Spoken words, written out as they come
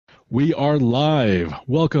We are live.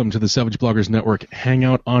 Welcome to the Savage Bloggers Network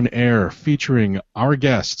Hangout on Air, featuring our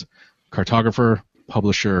guest, cartographer,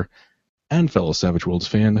 publisher, and fellow Savage Worlds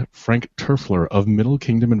fan, Frank Turfler of Middle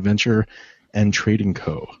Kingdom Adventure and Trading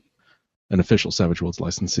Co., an official Savage Worlds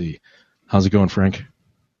licensee. How's it going, Frank?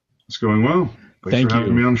 It's going well. Thanks for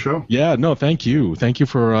having me on the show. Yeah, no, thank you. Thank you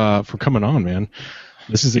for coming on, man.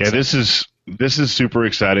 This is exciting. This is super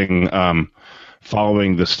exciting.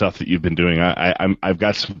 Following the stuff that you've been doing, I've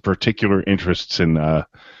got some particular interests in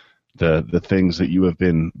the things that you have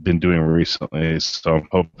been doing recently. So I'm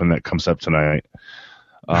hoping that comes up tonight.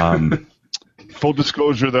 Full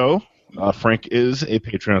disclosure, though, Frank is a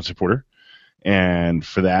Patreon supporter, and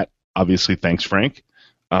for that, obviously, thanks, Frank.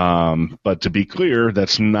 But to be clear,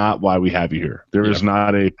 that's not why we have you here. There is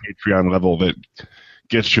not a Patreon level that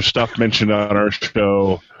gets your stuff mentioned on our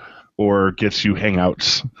show or gets you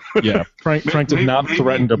hangouts. Yeah, Frank did not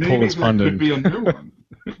threaten to pull his funding. Maybe there could be a new one.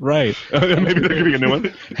 Right. Maybe there could be a new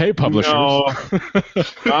one. Hey, publishers. No,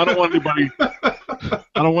 I don't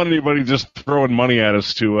want anybody just throwing money at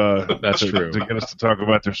us That's true. to get us to talk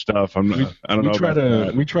about their stuff. I don't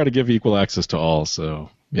know. We try to give equal access to all. So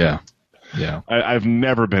yeah. I've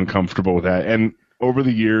never been comfortable with that, and over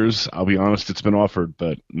the years, I'll be honest, it's been offered,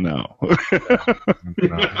 but no.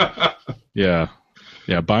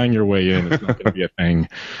 Yeah, buying your way in is not going to be a thing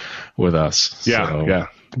with us. Yeah.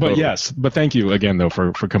 But totally. yes, but thank you again though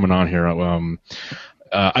for coming on here.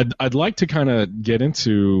 I'd like to kind of get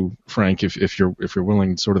into, Frank, if you're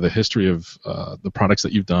willing, sort of the history of the products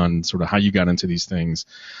that you've done, sort of how you got into these things.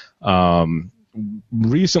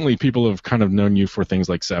 Recently, people have kind of known you for things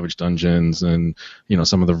like Savage Dungeons and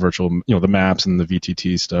some of the virtual, the maps and the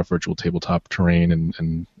VTT stuff, virtual tabletop terrain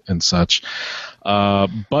and such.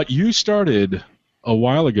 But you started a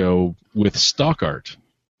while ago with stock art,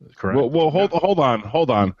 correct? Well, hold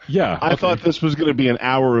on. Yeah, I thought this was going to be an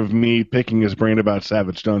hour of me picking his brain about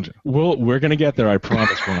Savage Dungeon. Well, we're going to get there, I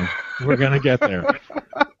promise, Ron. We're going to get there.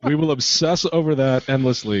 We will obsess over that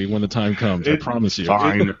endlessly when the time comes, I promise you.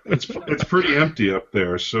 Fine. It's pretty empty up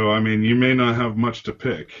there, so, I mean, you may not have much to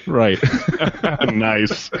pick. Right.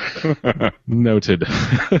 Nice. Noted.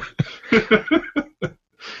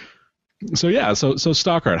 So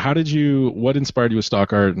stock art. What inspired you with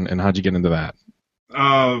stock art, and how'd you get into that?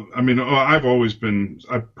 I've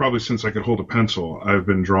probably since I could hold a pencil, I've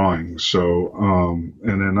been drawing. So,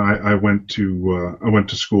 and then I went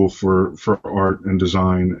to school for art and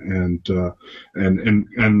design, and I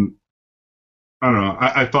don't know.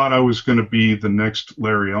 I thought I was going to be the next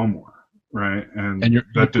Larry Elmore, right? And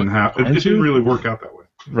that didn't happen. It didn't really work out that way.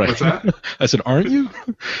 Right. What's that? I said, aren't you?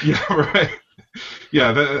 Yeah, right.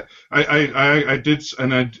 Yeah, I did,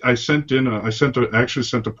 and I actually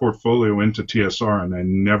sent a portfolio into TSR, and I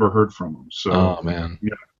never heard from them. So, oh man,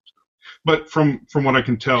 yeah. But from what I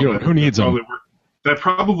can tell, who needs them? That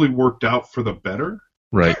probably worked out for the better.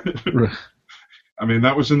 Right. I mean,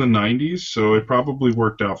 that was in the '90s, so it probably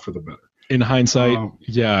worked out for the better. In hindsight,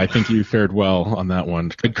 yeah, I think you fared well on that one.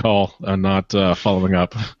 Good call on not following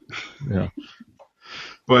up. Yeah.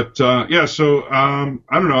 But so I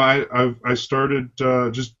don't know. I started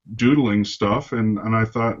just doodling stuff, and I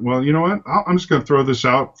thought, well, you know what? I'm just going to throw this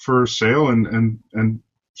out for sale and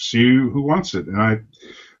see who wants it. And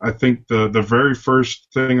I think the very first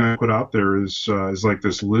thing I put out there is like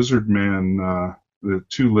this lizard man, the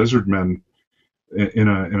two lizard men in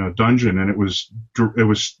a dungeon, and it was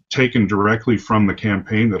taken directly from the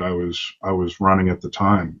campaign that I was running at the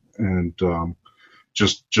time, and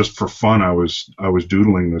just for fun, I was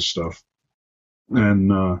doodling this stuff, and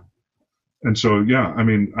so yeah, I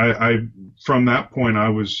mean, I from that point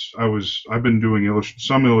I've been doing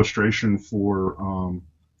some illustration for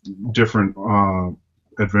different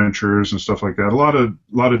adventures and stuff like that. A lot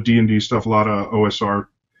of D&D stuff, a lot of OSR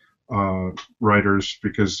writers,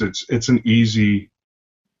 because it's an easy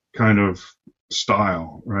kind of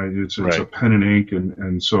style, right? It's a pen and ink,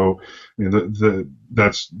 and so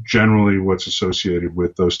that's generally what's associated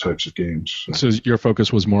with those types of games. So your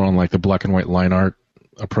focus was more on like the black and white line art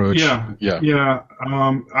approach. Yeah.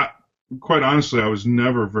 Quite honestly, I was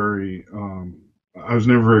never very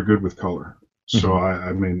good with color. So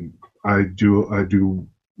I mean, I do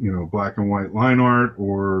black and white line art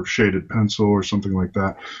or shaded pencil or something like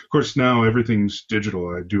that. Of course, now everything's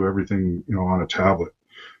digital. I do everything on a tablet.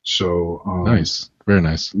 So nice, very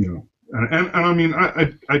nice. And I mean,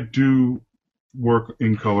 I do work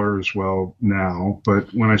in color as well now,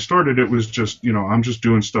 but when I started, it was just I'm just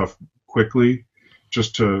doing stuff quickly,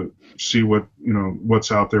 just to see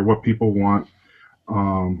what's out there, what people want.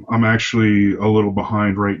 I'm actually a little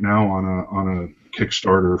behind right now on a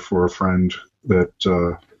Kickstarter for a friend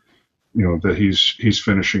that that he's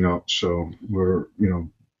finishing up. So we're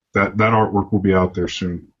that artwork will be out there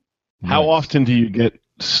soon. How often do you get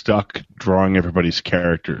stuck drawing everybody's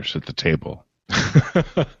characters at the table?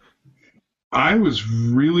 I was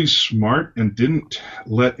really smart and didn't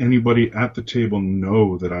let anybody at the table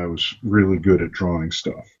know that I was really good at drawing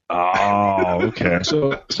stuff. Oh, okay.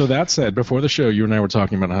 So that said, before the show, you and I were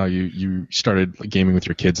talking about how you started gaming with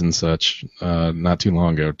your kids and such not too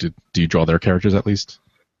long ago. Do you draw their characters at least?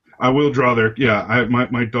 I will draw their. Yeah,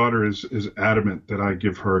 my daughter is adamant that I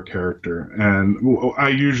give her a character, and I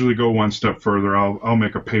usually go one step further. I'll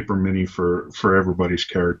make a paper mini for everybody's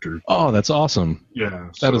character. Oh, that's awesome. Yeah,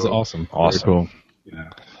 that is awesome. Awesome. Very cool. Yeah.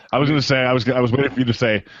 I was going to say, I was waiting for you to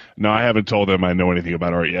say, no, I haven't told them I know anything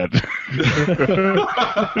about art yet. They're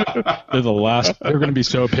the last. They're going to be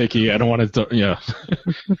so picky. I don't want to. Yeah.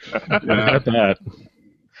 At that.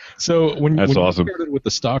 So when awesome. You started with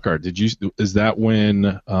the stock art, is that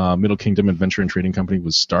when Middle Kingdom Adventure and Trading Company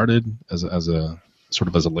was started as a sort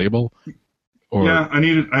of as a label? Or? Yeah, I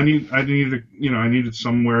needed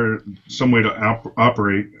some way to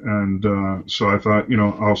operate, and so I thought,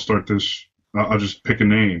 I'll start this. I'll just pick a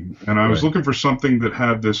name, and I was looking for something that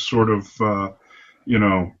had this sort of,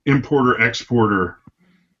 importer exporter.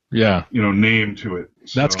 Yeah. Name to it.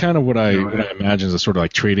 That's kind of what I imagine as a sort of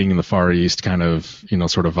like trading in the Far East kind of,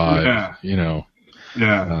 sort of vibe. Yeah.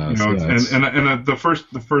 And the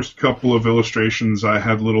first couple of illustrations, I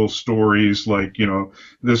had little stories like,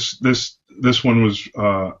 this one was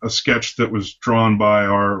a sketch that was drawn by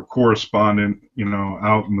our correspondent,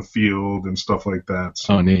 out in the field and stuff like that.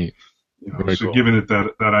 So, neat. Cool. Giving it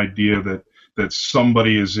that idea that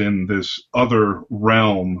somebody is in this other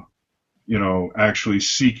realm, actually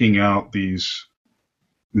seeking out these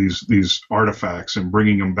artifacts and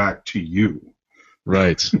bringing them back to you.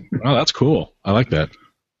 Right. Oh, that's cool. I like that.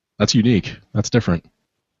 That's unique. That's different.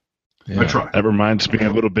 Yeah. I try. That reminds me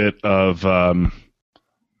a little bit of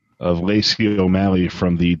Lacey O'Malley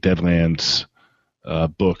from the Deadlands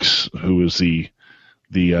books, who was the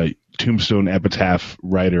Tombstone Epitaph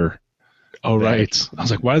writer. Oh, right. I was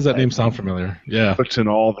like, why does that name sound familiar? Yeah. Puts in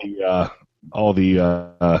all the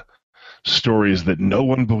stories that no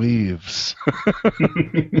one believes.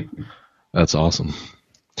 That's awesome.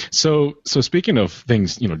 So speaking of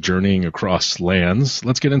things, journeying across lands,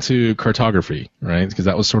 let's get into cartography, right? Because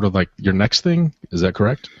that was sort of like your next thing. Is that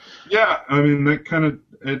correct? Yeah, I mean that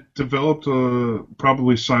it developed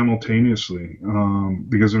probably simultaneously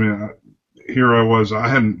because here I was, I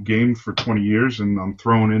hadn't gamed for 20 years, and I'm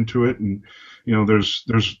thrown into it, and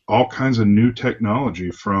there's all kinds of new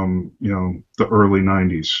technology from the early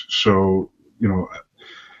 90s. So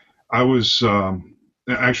I was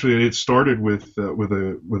actually, it started with a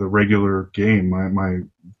regular game, my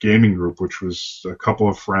gaming group, which was a couple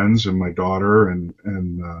of friends and my daughter, and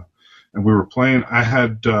we were playing. I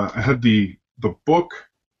had the book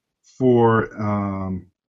for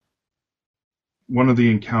one of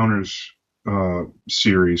the Encounters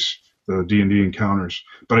series, the D&D Encounters,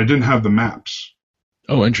 but I didn't have the maps.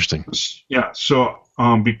 Oh, interesting. Yeah, so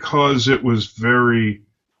because it was very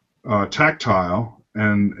tactile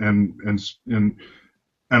and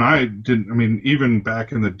I didn't. I mean, even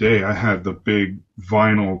back in the day, I had the big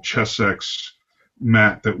vinyl Chessex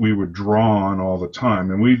mat that we would draw on all the time,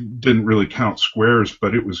 and we didn't really count squares,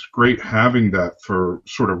 but it was great having that for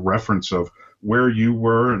sort of reference of where you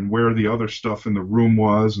were and where the other stuff in the room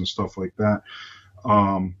was and stuff like that.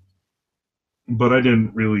 But I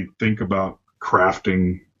didn't really think about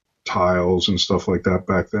crafting tiles and stuff like that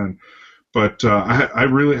back then. But I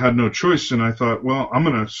really had no choice, and I thought, well, I'm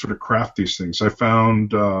going to sort of craft these things. I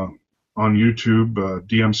found on YouTube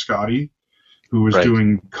DM Scotty, who was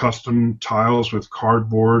doing custom tiles with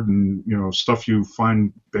cardboard and stuff you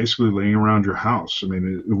find basically laying around your house. I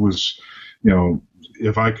mean, it was,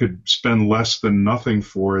 if I could spend less than nothing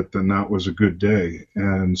for it, then that was a good day.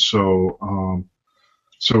 And so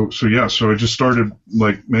I just started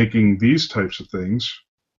like making these types of things.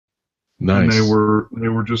 Nice. And they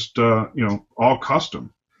were just all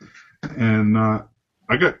custom, and I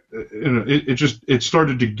got it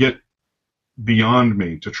started to get beyond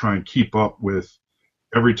me to try and keep up with.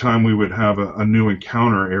 Every time we would have a new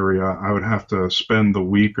encounter area, I would have to spend the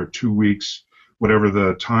week or 2 weeks, whatever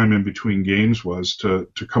the time in between games was, to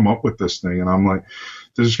come up with this thing. And I'm like,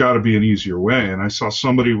 there's got to be an easier way. And I saw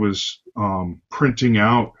somebody was printing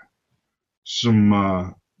out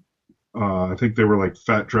some. I think they were like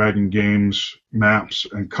Fat Dragon Games maps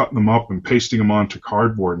and cutting them up and pasting them onto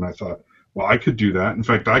cardboard. And I thought, well, I could do that. In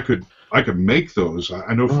fact, I could make those.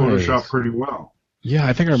 I know Photoshop pretty well. Yeah,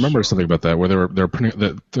 I think I remember something about that where they're printing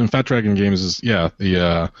the Fat Dragon Games is they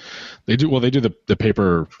do the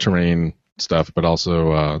paper terrain stuff, but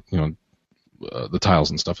also the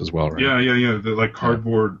tiles and stuff as well, right? Yeah. The like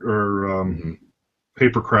cardboard or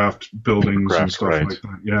papercraft buildings and stuff right. like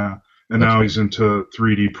that. Yeah. And now he's into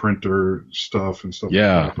 3D printer stuff and stuff.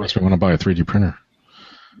 Yeah, like that. makes me want to buy a 3D printer.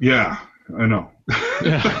 Yeah, I know.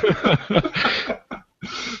 Yeah.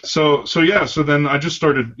 So then I just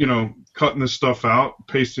started, cutting this stuff out,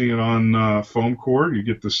 pasting it on foam core. You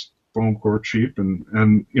get this foam core cheap,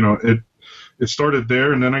 and it started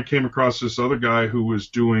there. And then I came across this other guy who was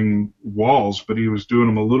doing walls, but he was doing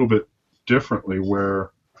them a little bit differently.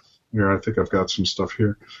 Where here, I think I've got some stuff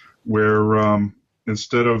here, where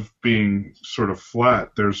instead of being sort of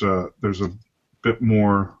flat, there's a bit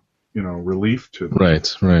more relief to them. Right.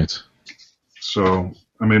 So,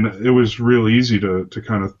 I mean, it was real easy to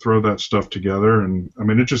kind of throw that stuff together, and I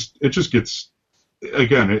mean, it just gets,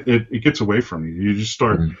 again, it gets away from you. You just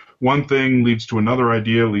start, one thing leads to another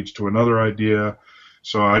idea.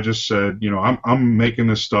 So I just said, I'm making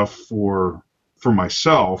this stuff for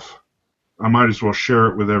myself. I might as well share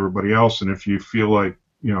it with everybody else. And if you feel like,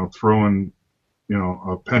 throwing,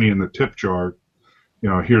 a penny in the tip jar,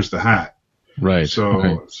 here's the hat. Right.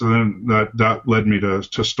 So then that led me to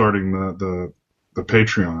starting the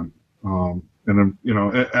Patreon. And then,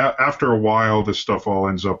 after a while, this stuff all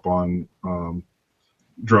ends up on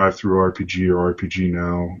Drive-Thru RPG or RPG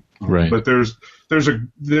Now. Right. But there's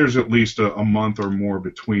at least a month or more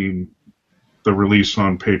between the release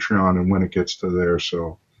on Patreon and when it gets to there.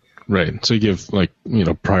 So. Right. So you give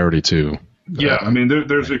priority to. Yeah, I mean,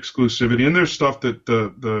 there's exclusivity, and there's stuff that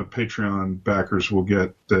the Patreon backers will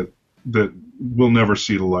get that will never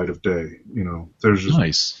see the light of day. There's just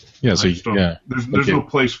nice. Yeah. So there's no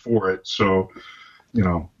place for it. So,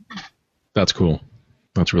 that's cool.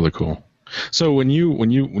 That's really cool. So when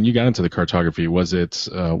you got into the cartography, was it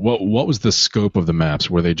what was the scope of the maps?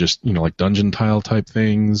 Were they just like dungeon tile type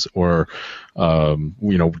things, or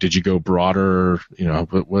did you go broader?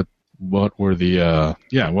 What were the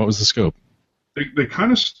what was the scope? They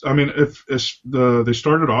kind of, I mean, they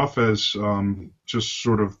started off as just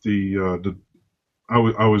sort of I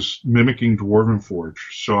was mimicking Dwarven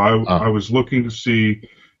Forge, so I was looking to see,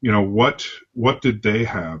 what did they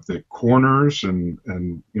have? The corners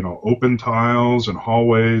and open tiles and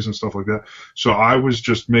hallways and stuff like that. So I was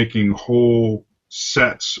just making whole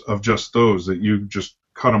sets of just those that you just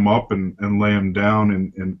cut them up and lay them down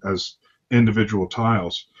in as individual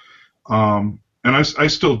tiles. And I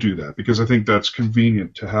still do that because I think that's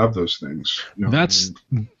convenient to have those things. There's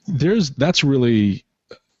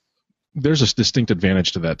a distinct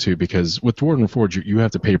advantage to that too, because with Dwarven Forge you have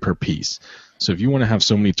to pay per piece. So if you want to have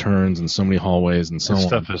so many turns and so many hallways and so on,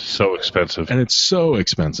 stuff is so expensive, and it's so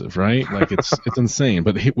expensive, right? Like it's insane.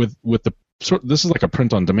 But with the this is like a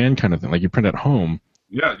print on demand kind of thing. Like you print at home.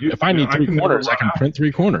 Yeah. If I need three corners, I can print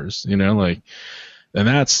 3 corners. And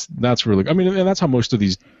that's really, I mean, and that's how most of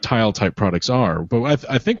these tile type products are. But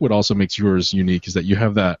I think what also makes yours unique is that you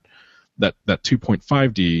have that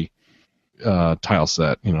 2.5D tile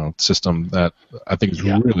set, system that I think is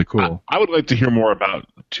really cool. I would like to hear more about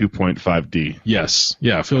 2.5D. Yes,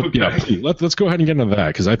 yeah, Phil. Okay. Yeah, let's go ahead and get into that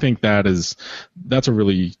because I think that's a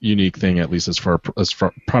really unique thing, at least as far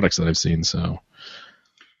products that I've seen. So.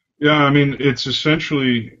 Yeah, I mean, it's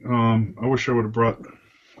essentially. I wish I would have brought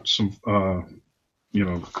some.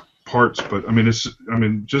 Parts, but I mean, it's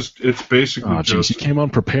basically. Oh, geez, you came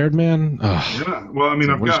unprepared, man. Yeah, well, I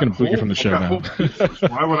mean, we're just going to boot you from the show now.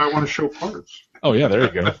 Why would I want to show parts? Oh yeah, there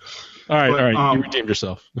you go. All right, you redeemed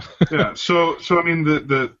yourself. Yeah, so I mean,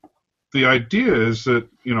 the idea is that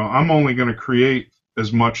I'm only going to create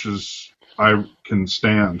as much as I can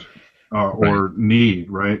stand or need,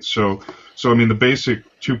 right? So I mean, the basic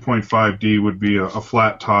 2.5D would be a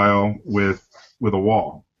flat tile with a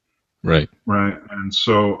wall. Right. And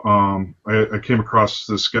so I came across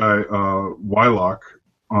this guy, Wylock,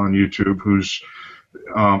 on YouTube, who's,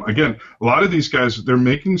 again, a lot of these guys, they're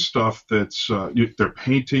making stuff that's, they're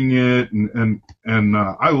painting it, and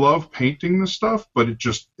I love painting this stuff, but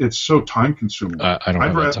it's so time consuming. I don't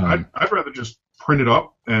have that time. I'd rather just print it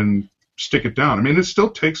up and stick it down. I mean, it still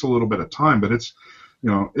takes a little bit of time, but it's,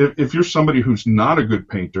 if you're somebody who's not a good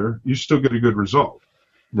painter, you still get a good result.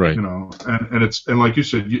 Right. And like you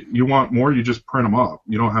said, you want more, you just print them up.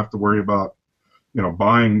 You don't have to worry about,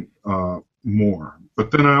 buying more.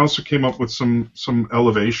 But then I also came up with some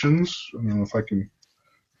elevations. I don't know if I can,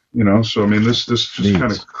 so I mean, this just kind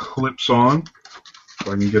of clips on. If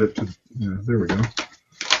I can get it to, there we go.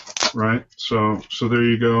 Right. So there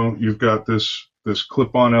you go. You've got this this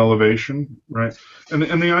clip-on elevation, right?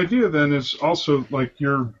 And the idea then is also like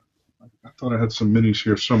I thought I had some minis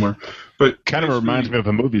here somewhere, but kind of reminds me of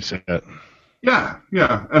a movie set. Yeah,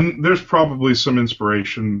 and there's probably some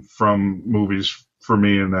inspiration from movies for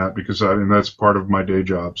me in that, because that's part of my day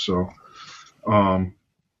job. So,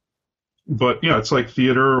 but yeah, it's like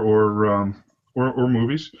theater or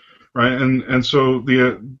movies, right? And so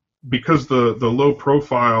because the low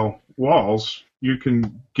profile walls, you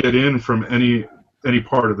can get in from any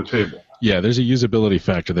part of the table. Yeah, there's a usability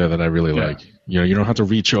factor there that I really like. You don't have to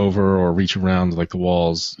reach over or reach around like the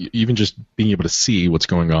walls. Even just being able to see what's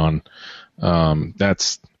going on.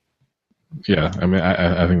 That's, I mean,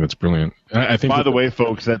 I think that's brilliant. I think. By the way,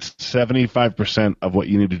 folks, that's 75% of what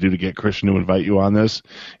you need to do to get Christian to invite you on this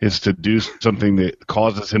is to do something that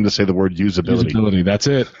causes him to say the word usability. Usability, that's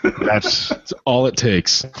it. That's all it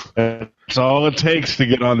takes. That's all it takes to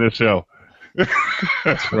get on this show.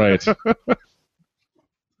 That's right.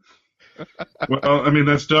 Well, I mean,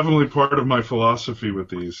 that's definitely part of my philosophy with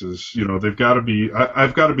these is, they've got to be,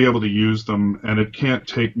 I've got to be able to use them, and it can't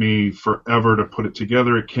take me forever to put it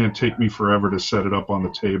together. It can't take me forever to set it up on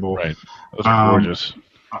the table. Right. Those are gorgeous.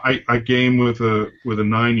 I game with a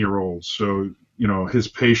 9-year-old, so, his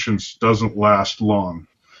patience doesn't last long.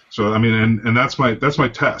 So, I mean, and that's my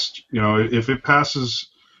test. If it passes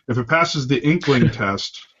the inkling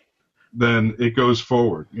test, then it goes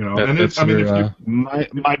forward,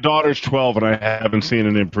 my daughter's 12 and I haven't seen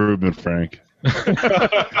an improvement, Frank.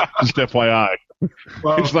 Just FYI.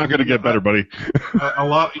 Well, it's not going to get better, buddy. A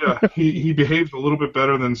lot, he behaves a little bit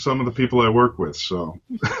better than some of the people I work with. So.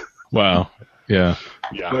 Wow. Yeah.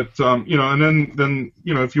 But and then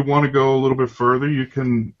if you want to go a little bit further, you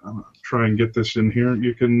can try and get this in here.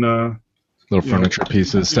 You can little furniture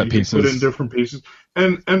pieces, set pieces, put in different pieces.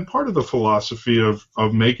 And part of the philosophy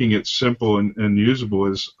of making it simple and usable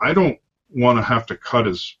is I don't want to have to cut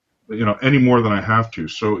any more than I have to.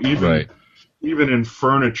 So even in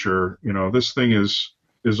furniture, this thing is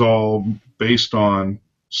all based on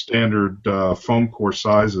standard foam core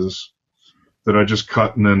sizes that I just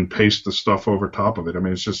cut and then paste the stuff over top of it. I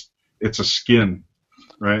mean, it's a skin,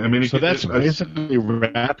 right? I mean, so that's basically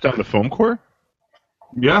wrapped on the foam core?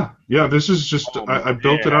 Yeah. This is just I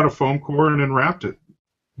built it out of foam core and then wrapped it.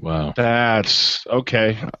 Wow. That's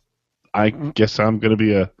okay. I guess I'm going to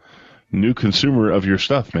be a new consumer of your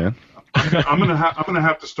stuff, man. I'm gonna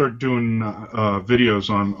have to start doing videos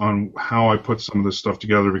on how I put some of this stuff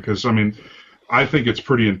together, because I mean, I think it's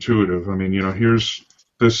pretty intuitive. I mean,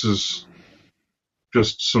 this is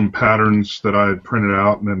just some patterns that I had printed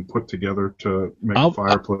out and then put together to make a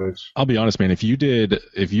fireplace. I'll be honest, man. If you created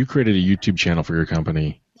a YouTube channel for your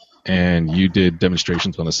company and you did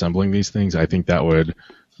demonstrations on assembling these things, I think that would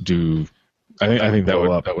do. I think that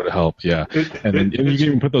would help. Yeah, and then you can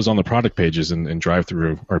even put those on the product pages and drive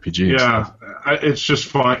through RPG. Yeah, it's just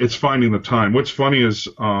fine. It's finding the time. What's funny is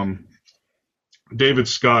David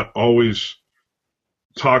Scott always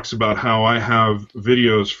talks about how I have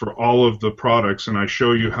videos for all of the products and I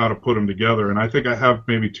show you how to put them together, and I think I have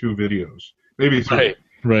maybe 2 videos, maybe 3.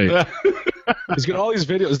 Right. He's got all these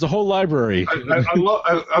videos, the whole library. I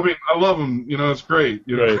love them. It's great.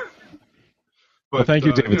 Right. But, well, thank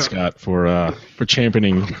you, David Scott, for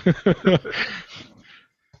championing.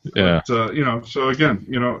 Yeah. But, so again,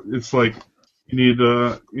 it's like you need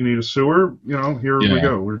a sewer. Here we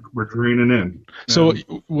go. We're draining in. So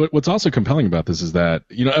what's also compelling about this is that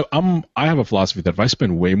I have a philosophy that if I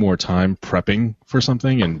spend way more time prepping for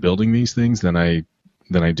something and building these things than I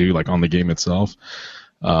do like on the game itself,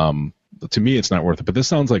 to me it's not worth it. But this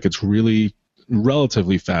sounds like it's really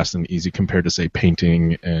relatively fast and easy compared to say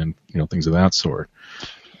painting and things of that sort.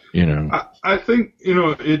 I think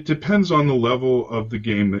it depends on the level of the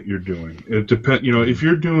game that you're doing. It depend if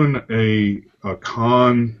you're doing a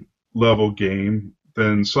con level game,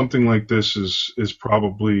 then something like this is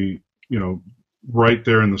probably right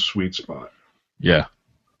there in the sweet spot. Yeah.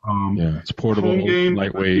 It's portable,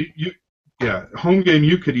 lightweight. Home game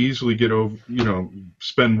you could easily get over,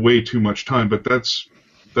 spend way too much time, but that's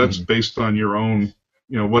based on your own,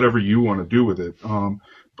 whatever you want to do with it.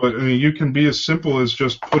 But I mean, you can be as simple as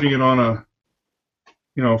just putting it on a,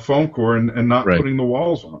 foam core and not putting the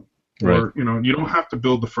walls on. Or, you don't have to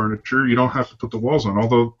build the furniture. You don't have to put the walls on.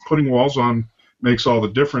 Although putting walls on makes all the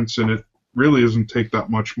difference, and it really doesn't take that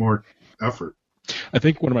much more effort. I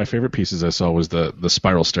think one of my favorite pieces I saw was the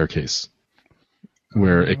spiral staircase,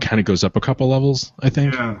 where it kind of goes up a couple levels, I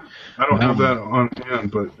think. Yeah, I don't have that on hand,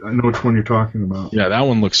 but I know which one you're talking about. Yeah, that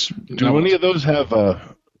one looks. Do any of those have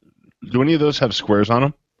squares on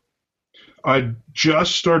them? I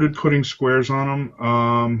just started putting squares on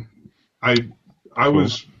them. I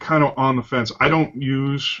was kind of on the fence. I don't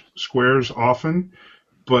use squares often,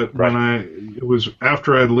 but it was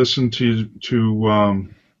after I'd listened to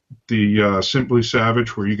the Simply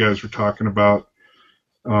Savage, where you guys were talking about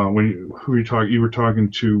you were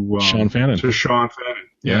talking to Sean Fannin. To Sean Fannin.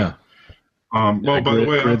 Yeah. By the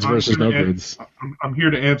way, grids versus no grids. I'm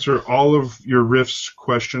here to answer all of your riffs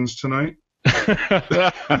questions tonight.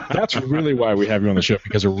 That's really why we have you on the show,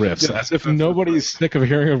 because of riffs. As if nobody's sick of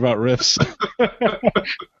hearing about riffs.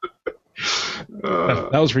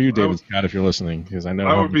 That was for you, David Scott, if you're listening, because I know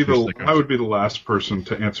I would be the last person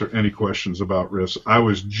to answer any questions about riffs. I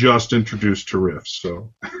was just introduced to riffs,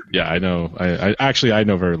 so yeah, I know. I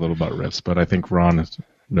know very little about riffs, but I think Ron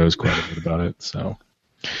knows quite a bit about it. So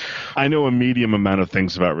I know a medium amount of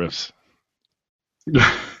things about riffs.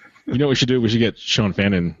 You know what we should do? We should get Sean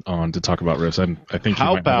Fannin on to talk about riffs. I think he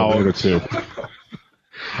might have a word or two.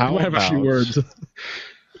 How might have a few words.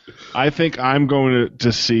 I think I'm going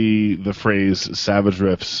to see the phrase Savage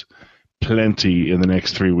Riffs plenty in the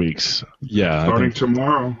next 3 weeks. Yeah. Starting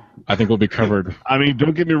tomorrow. I think we'll be covered. I mean,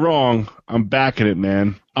 don't get me wrong. I'm backing it,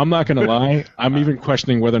 man. I'm not going to lie. I'm even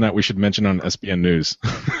questioning whether or not we should mention on SBN News.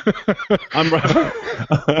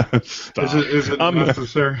 Is it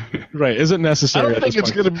necessary? Right. Is it necessary? I don't think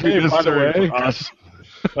it's going to be necessary for us.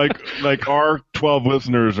 Like our 12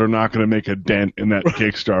 listeners are not going to make a dent in that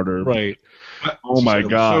Kickstarter. Right. Oh my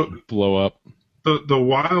God. So, blow up. The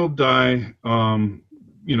Wild Die,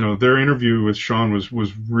 their interview with Sean was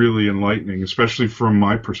really enlightening, especially from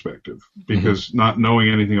my perspective, because not knowing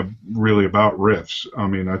anything really about riffs. I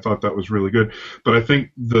mean, I thought that was really good. But I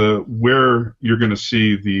think where you're going to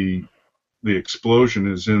see the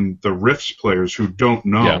explosion is in the riffs players who don't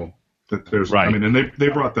know that there's. Right. I mean, and they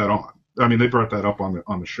brought that on. I mean, they brought that up on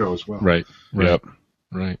the show as well. Right. Yep.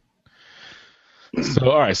 Right.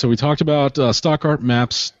 So, all right. So we talked about stock art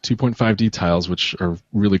maps, 2.5D tiles, which are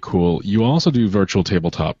really cool. You also do virtual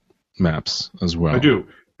tabletop maps as well. I do.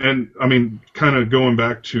 And, I mean, kind of going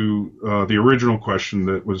back to the original question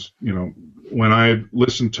that was, when I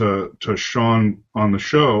listened to Sean on the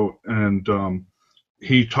show, and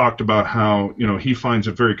he talked about how, he finds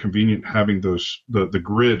it very convenient having the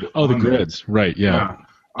grid. Oh, the grids. There. Right, yeah.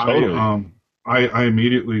 Totally. I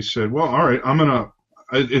immediately said, well, all right, I'm going to.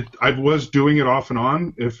 I was doing it off and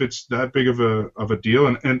on if it's that big of a deal,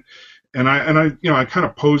 and I kind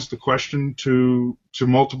of posed the question to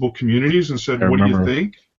multiple communities and said, what do you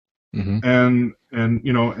think? And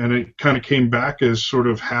it kind of came back as sort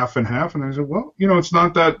of half and half, and I said, well, it's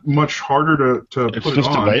not that much harder to put it on. It's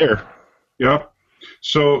just a layer. Yeah.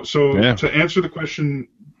 So to answer the question,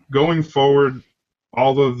 going forward,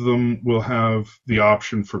 all of them will have the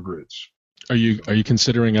option for grids. Are you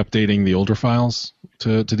considering updating the older files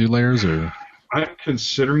to do layers, or? I'm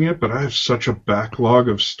considering it, but I have such a backlog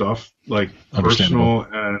of stuff, like personal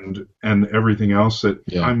and everything else, that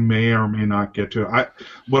I may or may not get to.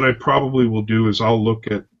 What I probably will do is I'll look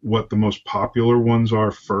at what the most popular ones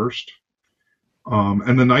are first.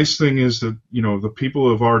 And the nice thing is that the people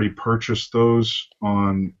who have already purchased those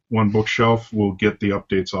on One Bookshelf will get the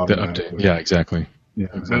updates automatically. Yeah, exactly. Yeah,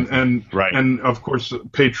 and of course,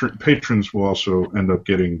 patrons will also end up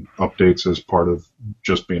getting updates as part of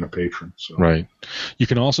just being a patron. So. Right. You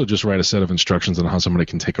can also just write a set of instructions on how somebody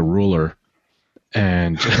can take a ruler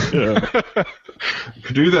and you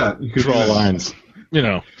could do that. You could draw lines.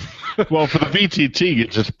 Well, for the VTT, you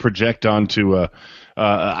just project onto.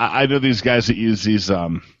 I know these guys that use these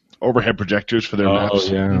overhead projectors for their maps.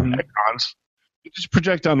 Icons. You just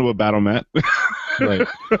project onto a battle mat. Right.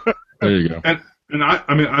 There you go. And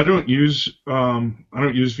I don't use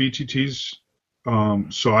VTTs,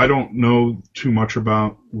 so I don't know too much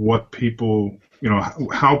about what people,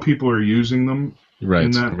 how people are using them.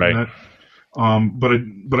 Right. But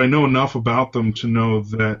I know enough about them to know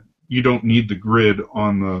that you don't need the grid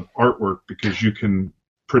on the artwork, because you can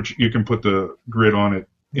put the grid on it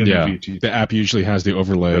in the VTT. The app usually has the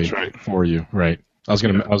overlay for you. Right. I was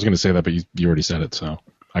gonna say that, but you already said it, so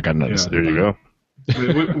I got nothing to say. There you go.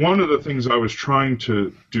 One of the things I was trying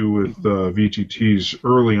to do with VTTs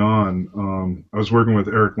early on, I was working with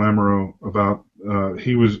Eric Lamoureux about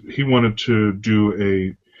he wanted to do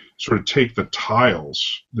a sort of take the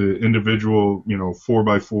tiles, the individual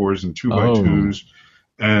 4x4s and 2x2s,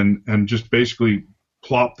 and just basically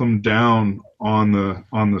plop them down on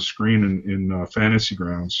the screen in Fantasy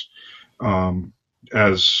Grounds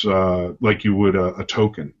as like you would a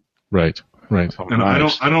token. Right. Right. And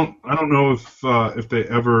nice. I don't know if they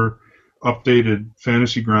ever updated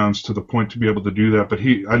Fantasy Grounds to the point to be able to do that, but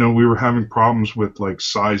I know we were having problems with like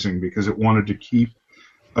sizing, because it wanted to keep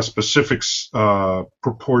a specific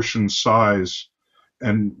proportion size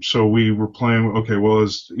and so we were playing. Okay, well,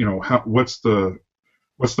 what's the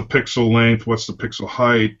pixel length? What's the pixel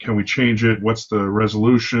height? Can we change it? What's the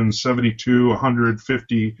resolution? 72,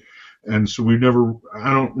 150. And so I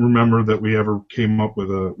don't remember that we ever came up with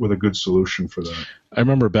a good solution for that. I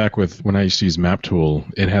remember back when I used to use Map Tool,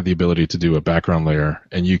 it had the ability to do a background layer,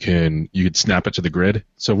 and you could snap it to the grid.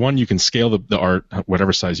 So one, you can scale the art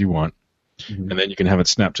whatever size you want, and then you can have it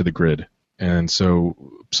snap to the grid. And so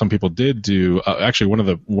some people did do actually one of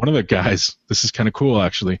the guys. This is kind of cool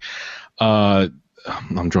actually.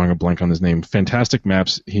 I'm drawing a blank on his name. Fantastic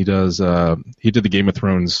Maps. He did the Game of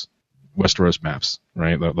Thrones Westeros maps,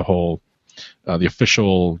 right? The whole the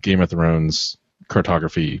official Game of Thrones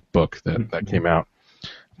cartography book that came out.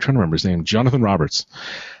 I'm trying to remember his name, Jonathan Roberts.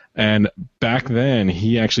 And back then,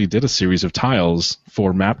 he actually did a series of tiles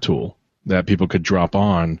for Map Tool that people could drop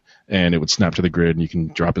on, and it would snap to the grid, and you can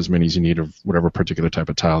drop as many as you need of whatever particular type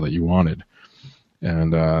of tile that you wanted.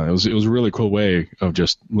 And it was a really cool way of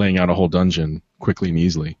just laying out a whole dungeon quickly and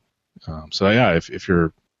easily. So yeah, if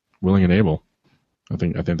you're willing and able, I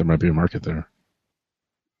think there might be a market there.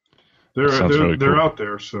 They're out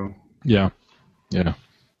there, so yeah.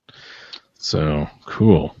 So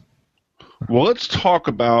cool. Well, let's talk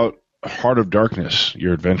about Heart of Darkness,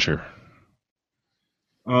 your adventure.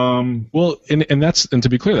 Well, and to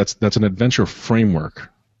be clear, that's an adventure framework.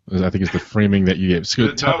 I think it's the framing that you gave. So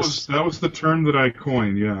that was the term that I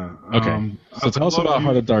coined. Yeah. Okay. So tell us about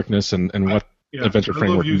Heart of Darkness and what adventure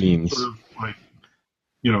framework means. Sort of like,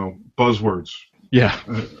 buzzwords. Yeah.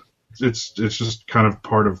 It's just kind of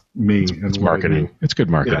part of me. It's marketing. It's good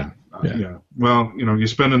marketing. Yeah. Well, you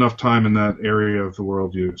spend enough time in that area of the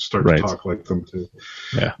world, you start to talk like them too.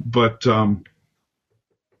 Yeah. But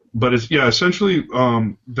it's essentially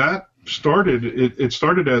that started. It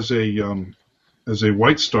started as a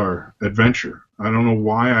White Star adventure. I don't know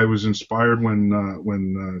why I was inspired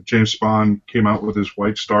when James Spahn came out with his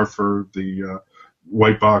White Star for the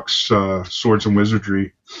white box Swords and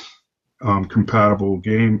Wizardry compatible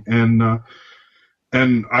game, and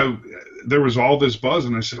there was all this buzz,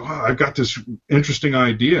 and I said, "Wow, I've got this interesting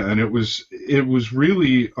idea," and it was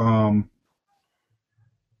really.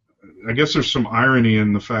 I guess there's some irony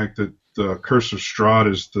in the fact that the Curse of Strahd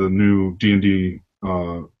is the new D&D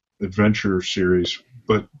adventure series,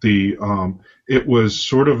 but it was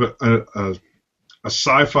sort of a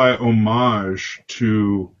sci-fi homage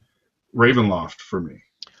to Ravenloft for me.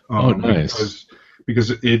 Nice.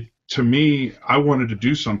 Because to me, I wanted to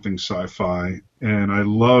do something sci-fi, and I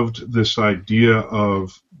loved this idea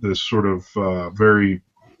of this sort of very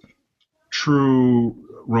true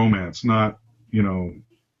romance, not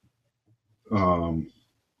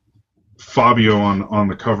Fabio on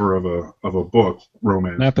the cover of a book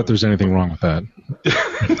romance. Not that there's anything wrong with that.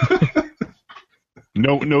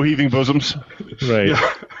 No heaving bosoms. Right.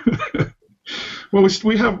 Yeah. Well,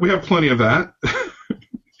 we have plenty of that.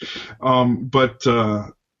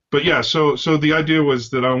 But yeah, so the idea was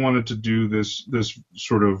that I wanted to do this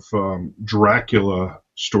sort of Dracula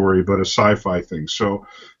story, but a sci-fi thing. So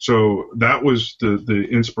that was the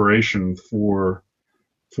inspiration for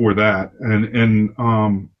that,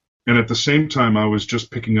 and at the same time, I was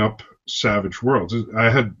just picking up Savage Worlds. I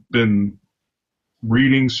had been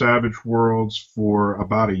reading Savage Worlds for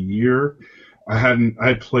about a year. I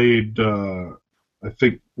had played I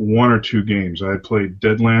think one or two games. I had played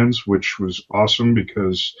Deadlands, which was awesome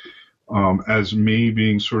because as me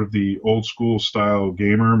being sort of the old school style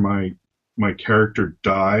gamer, my character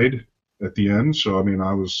died at the end. So I mean,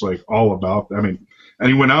 I was like all about. And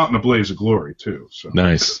he went out in a blaze of glory too. So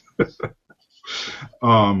nice.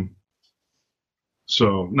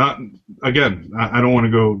 So not again. I don't want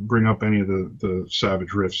to go bring up any of the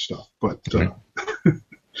Savage Rift stuff, but okay.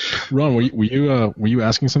 Ron, were you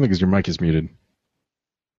asking something because your mic is muted?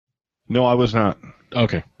 No, I was not.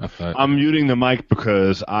 Okay. I'm muting the mic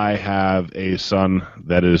because I have a son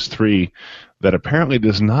that is 3 that apparently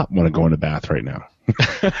does not want to go in the bath right now.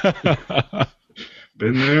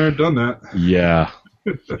 Been there, done that. Yeah.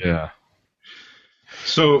 Yeah.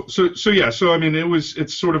 So yeah. So I mean,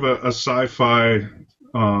 it's sort of a sci-fi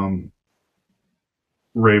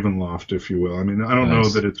Ravenloft, if you will. I mean, I don't know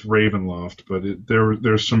that it's Ravenloft, but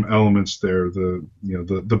there's some elements there.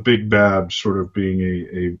 The big bad sort of being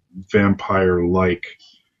a vampire-like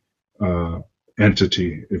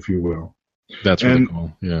entity, if you will. That's really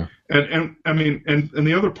cool. Yeah. And I mean, and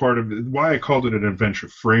the other part of it, why I called it an adventure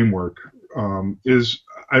framework, is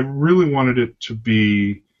I really wanted it to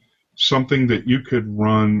be something that you could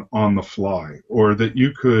run on the fly, or that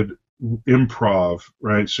you could improv,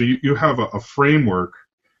 right? So you have a framework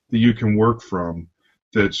that you can work from,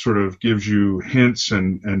 that sort of gives you hints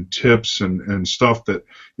and tips and stuff that,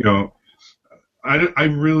 I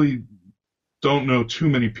really don't know too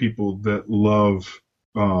many people that love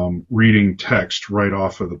reading text right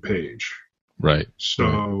off of the page. Right.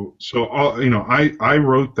 So I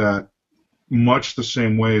wrote that much the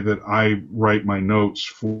same way that I write my notes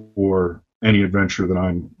for any adventure that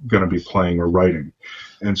I'm going to be playing or writing.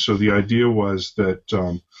 And so the idea was that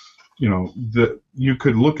that you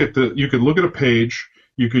could look at a page,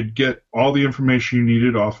 you could get all the information you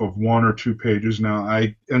needed off of one or two pages. Now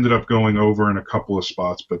I ended up going over in a couple of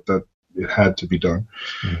spots, but that it had to be done.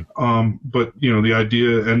 Mm-hmm. But the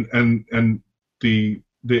idea and the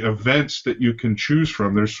events that you can choose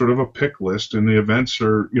from, there's sort of a pick list, and the events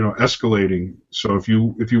are escalating. So if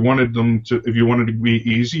you wanted to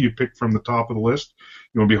be easy, you pick from the top of the list.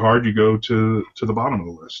 You want to be hard, you go to the bottom of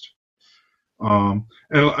the list. And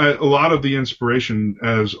a lot of the inspiration,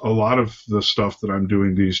 as a lot of the stuff that I'm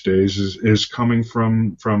doing these days, is coming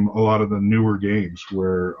from a lot of the newer games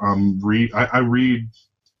where I read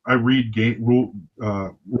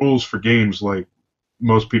rules for games like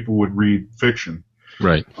most people would read fiction.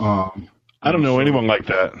 Right. I don't know anyone like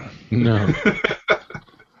that. No.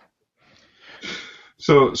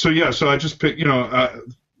 So I just picked,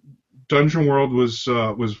 Dungeon World was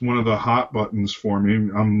one of the hot buttons for me.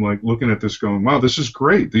 I'm like looking at this going, wow, this is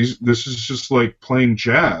great. This is just like playing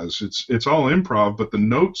jazz. It's all improv, but the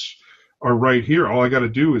notes are right here. All I got to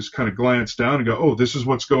do is kind of glance down and go, oh, this is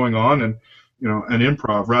what's going on, and an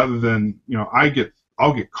improv, rather than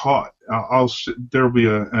I'll get caught. There'll be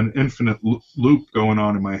an infinite loop going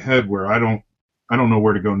on in my head where I don't know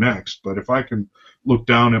where to go next. But if I can look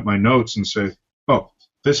down at my notes and say, oh,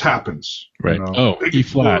 this happens. Right. E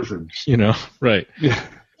flat. Right. Yeah.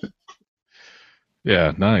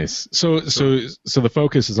 Yeah. Nice. So the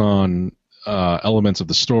focus is on elements of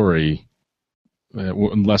the story,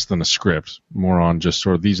 less than a script, more on just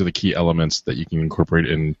sort of these are the key elements that you can incorporate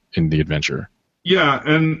in the adventure. Yeah,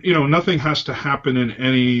 and nothing has to happen in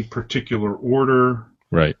any particular order.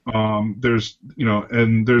 Right. There's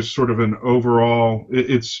sort of an overall.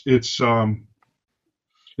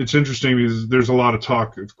 It's interesting because there's a lot of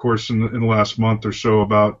talk, of course, in the last month or so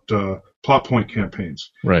about plot point campaigns.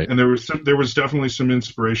 Right. And there was definitely some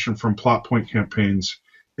inspiration from plot point campaigns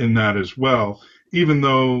in that as well, even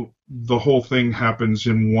though the whole thing happens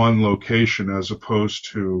in one location as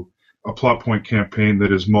opposed to a plot point campaign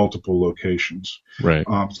that is multiple locations. Right.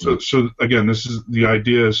 So again, this is the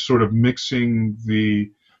idea is sort of mixing the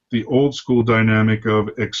old school dynamic of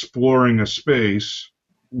exploring a space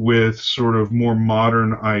with sort of more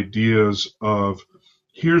modern ideas of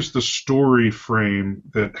here's the story frame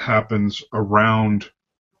that happens around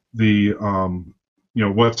the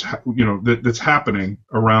that's happening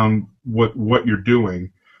around what you're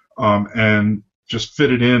doing, and just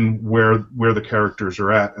fit it in where the characters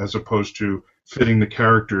are at, as opposed to fitting the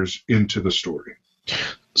characters into the story.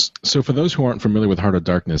 So for those who aren't familiar with Heart of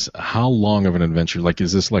Darkness, how long of an adventure? Like,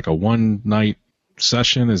 is this like a one-night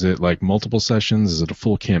session? Is it like multiple sessions? Is it a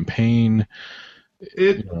full campaign?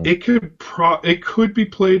 It could be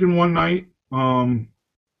played in one night.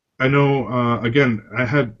 I know, again, I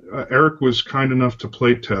had Eric was kind enough to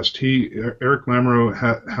play test. Eric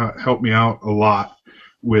Lamoureux helped me out a lot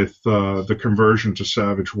with the conversion to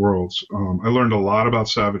Savage Worlds. I learned a lot about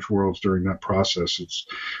Savage Worlds during that process.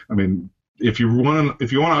 If you want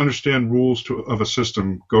to understand rules of a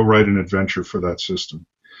system, go write an adventure for that system.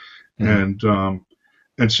 Mm-hmm.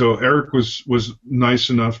 And so Eric was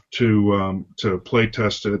nice enough to play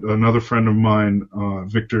test it. Another friend of mine,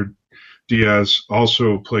 Victor Diaz,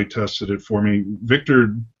 also play tested it for me.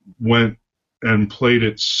 Victor went and played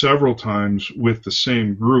it several times with the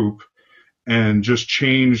same group, and just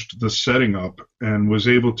changed the setting up and was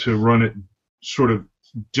able to run it sort of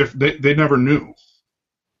different. They never knew.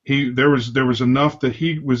 There was enough that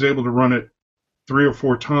he was able to run it 3 or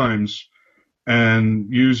 4 times, and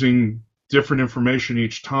using different information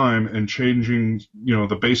each time and changing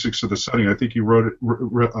the basics of the setting. I think he wrote it.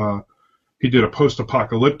 He did a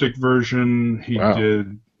post-apocalyptic version. He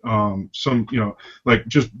did some like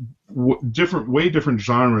just way different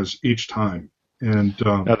genres each time. And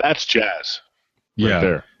now that's jazz. Yeah. Right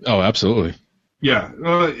there. Oh, absolutely. Yeah.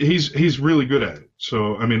 He's really good at it.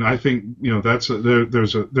 So I think it's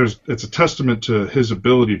a testament to his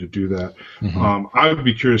ability to do that. Mm-hmm. I would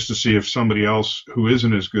be curious to see if somebody else who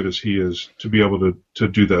isn't as good as he is to be able to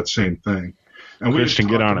do that same thing. And Christian,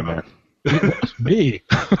 get on it, man. Me.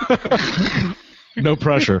 No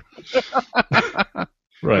pressure.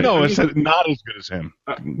 Right. No, I said not as good as him.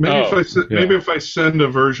 Maybe if I send a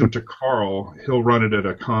version to Carl, he'll run it at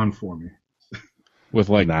a con for me. with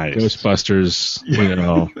like Nice. Ghostbusters,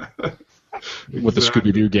 with the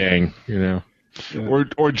Scooby-Doo gang, Yeah.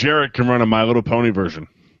 Or Jarrett can run a My Little Pony version.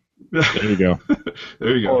 There you go.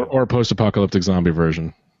 There you go. Or a post-apocalyptic zombie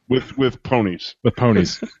version. With ponies. With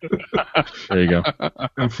ponies. There you go.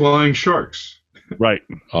 And flying sharks. Right.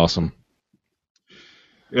 Awesome.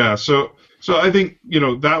 Yeah, so I think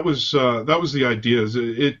that was the idea.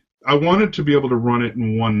 I wanted to be able to run it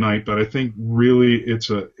in one night, but I think really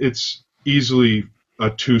it's easily a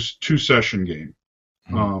two session game.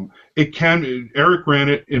 Eric ran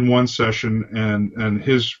it in one session, and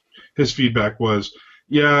his feedback was,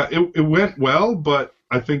 yeah, it went well, but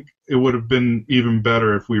I think it would have been even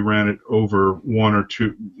better if we ran it over one or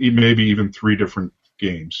two, maybe even three different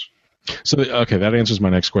games. So, okay, that answers my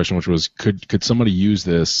next question, which was, could somebody use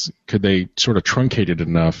this? Could they sort of truncate it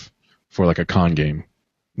enough for like a con game?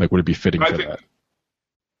 Like, would it be fitting for that?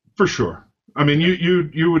 For sure. I mean,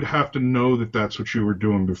 you would have to know that that's what you were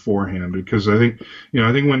doing beforehand, because I think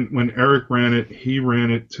when Eric ran it, he ran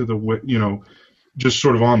it to the just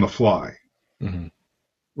sort of on the fly. Mm-hmm.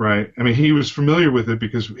 Right. I mean, he was familiar with it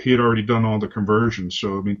because he had already done all the conversions.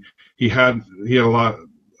 So, I mean, he had a lot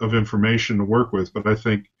of information to work with. But I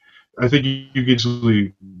think you could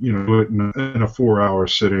easily, do it in a 4-hour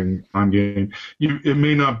sitting on game. It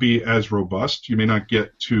may not be as robust. You may not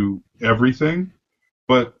get to everything,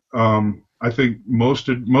 but I think most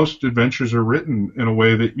adventures are written in a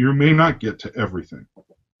way that you may not get to everything.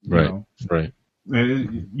 Right. Right.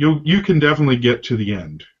 And you can definitely get to the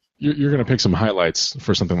end. You're going to pick some highlights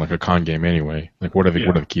for something like a con game anyway. Like, what are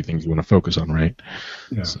the key things you want to focus on, right?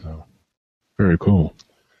 Yeah. So, very cool.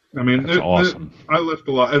 I mean, that's awesome. I left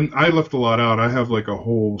a lot out. I have like a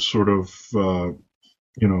whole sort of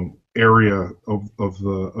area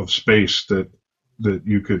of space that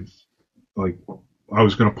you could, like, I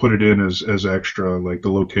was going to put it in as extra, like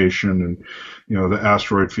the location and the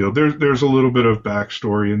asteroid field. There's a little bit of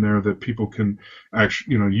backstory in there that people can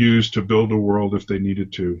actually use to build a world if they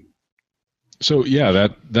needed to. So yeah,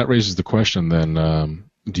 that raises the question then.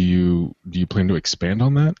 Do you plan to expand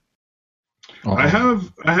on that? I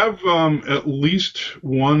have at least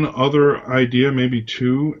one other idea, maybe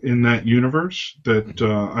two, in that universe that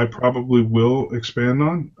I probably will expand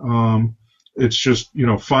on. It's just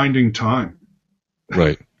finding time.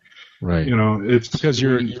 Right. It's because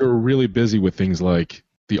you're really busy with things like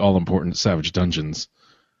the all important Savage Dungeons.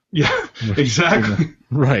 Yeah, exactly.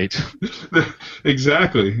 Right.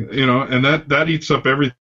 Exactly. And that eats up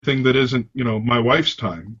everything that isn't, my wife's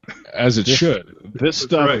time. As it should. This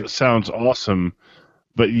stuff sounds awesome,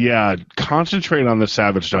 but yeah, concentrate on the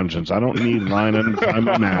Savage Dungeons. I don't need line on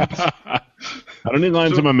my maps. I don't need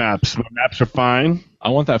lines on my maps. My maps are fine. I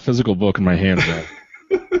want that physical book in my hand, though.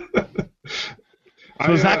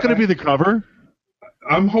 So is that going to be the cover?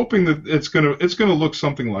 I'm hoping that it's gonna look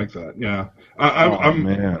something like that. Yeah,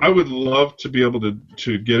 I would love to be able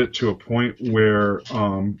to get it to a point where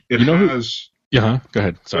it has. Yeah, go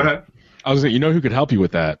ahead. Sorry. Go ahead. I was saying, who could help you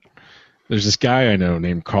with that? There's this guy I know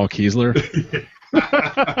named Carl Kiesler.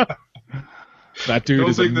 That dude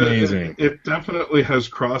is amazing. It definitely has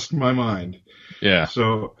crossed my mind. Yeah.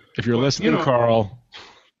 So if you're listening, Carl,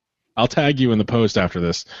 I'll tag you in the post after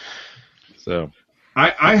this. So.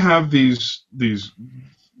 I have these.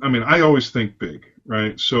 I mean, I always think big,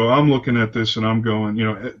 right? So I'm looking at this and I'm going,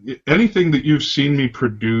 anything that you've seen me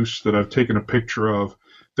produce that I've taken a picture of,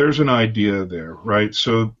 there's an idea there, right?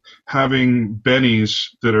 So having bennies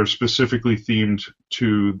that are specifically themed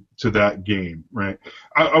to that game, right?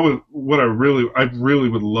 I really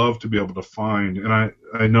would love to be able to find, and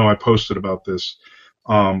I know I posted about this.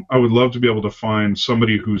 I would love to be able to find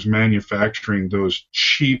somebody who's manufacturing those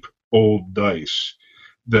cheap old dice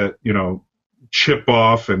that chip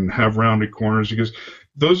off and have rounded corners, because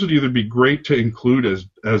those would either be great to include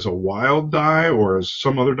as a wild die or as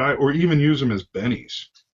some other die, or even use them as bennies.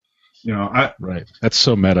 Right. That's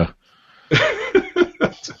so meta.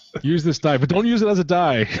 Use this die, but don't use it as a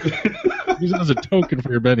die. Use it as a token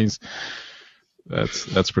for your bennies.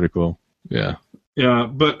 That's pretty cool. Yeah. Yeah,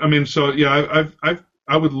 but I mean, so yeah,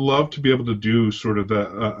 I would love to be able to do sort of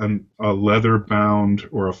a leather bound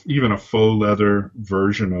or even a faux leather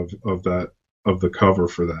version of the cover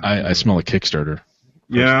for that. I smell a Kickstarter.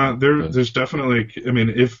 Yeah, there's definitely. I mean,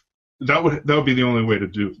 if that would be the only way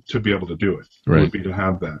to be able to do it. Right. Would be to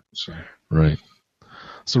have that. So. Right.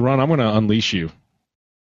 So Ron, I'm going to unleash you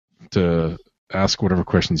to ask whatever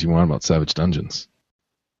questions you want about Savage Dungeons.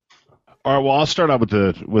 All right. Well, I'll start out with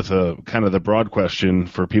a kind of the broad question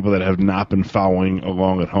for people that have not been following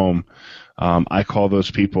along at home. I call those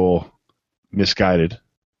people misguided.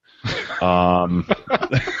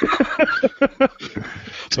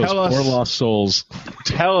 Tell us, poor lost souls.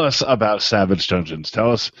 Tell us about Savage Dungeons.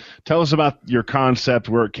 Tell us about your concept,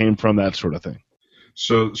 where it came from, that sort of thing.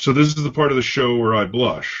 So this is the part of the show where I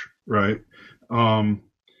blush, right? And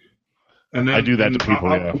then I do that to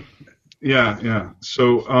people. Yeah.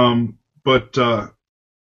 So, but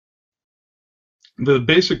the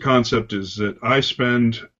basic concept is that I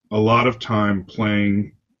spend a lot of time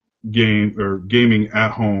playing gaming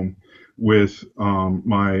at home with he'll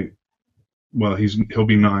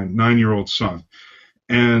be 9-year-old son,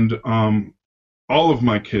 and all of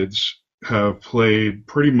my kids have played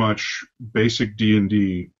pretty much basic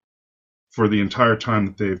D&D for the entire time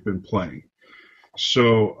that they've been playing.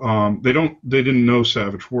 So they didn't know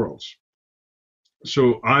Savage Worlds.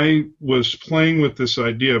 So I was playing with this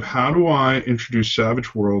idea of how do I introduce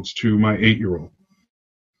Savage Worlds to my 8-year-old.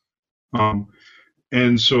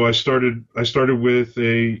 And so I started with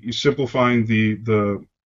simplifying the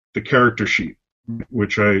character sheet,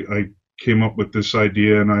 which I came up with this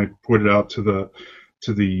idea and I put it out to the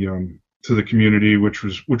community, which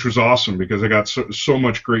was awesome because I got so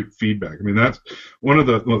much great feedback. I mean, that's one of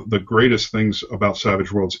the greatest things about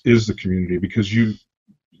Savage Worlds is the community, because you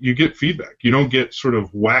get feedback. You don't get sort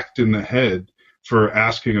of whacked in the head for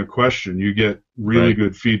asking a question. You get really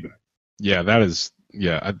good feedback. Yeah, that's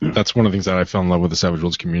one of the things that I fell in love with the Savage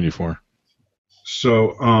Worlds community for.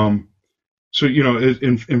 So so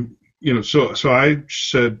I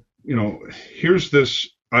said, here's this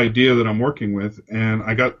idea that I'm working with, and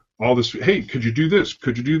I got all this. Hey, could you do this?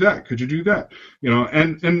 Could you do that? Could you do that?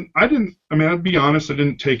 And I'd be honest, I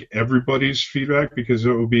didn't take everybody's feedback because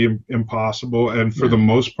it would be impossible. And for the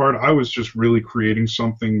most part, I was just really creating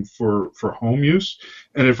something for home use.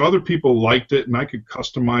 And if other people liked it and I could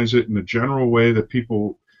customize it in a general way that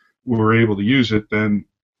people were able to use it, then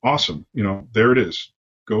awesome. There it is.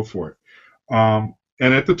 Go for it. And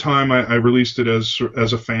at the time, I released it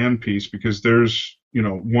as a fan piece because there's,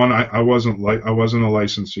 I wasn't a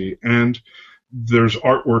licensee, and there's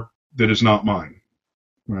artwork that is not mine,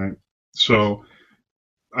 right? So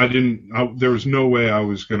there was no way I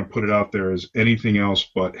was going to put it out there as anything else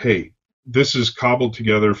but, hey, this is cobbled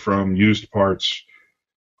together from used parts.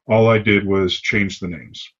 All I did was change the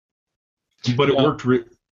names, but it worked.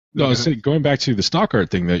 No, I was saying, going back to the stock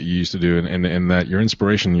art thing that you used to do, and that your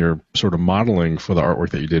inspiration, your sort of modeling for the artwork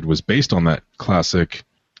that you did was based on that classic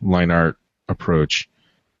line art approach.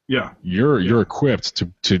 Yeah, you're equipped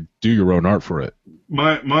to do your own art for it.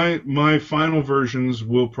 My final versions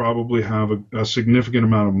will probably have a significant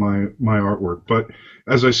amount of my artwork, but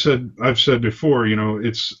as I've said before,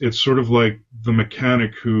 it's sort of like the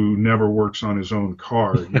mechanic who never works on his own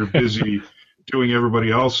car. You're busy doing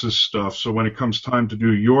everybody else's stuff, so when it comes time to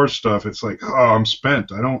do your stuff, it's like, oh, I'm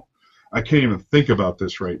spent. I can't even think about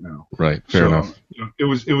this right now. Right, fair enough. It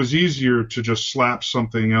was easier to just slap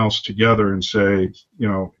something else together and say,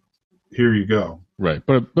 here you go. Right,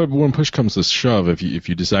 but when push comes to shove, if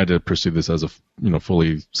you decide to pursue this as a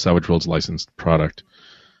fully Savage Worlds licensed product,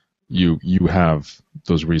 you have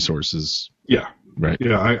those resources. Yeah. Right.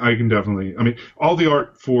 Yeah, I can definitely. I mean, all the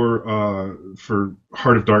art for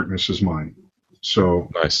Heart of Darkness is mine. So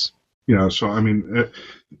nice. So I mean,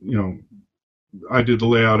 I did the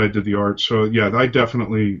layout, I did the art. So yeah,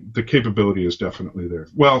 the capability is definitely there.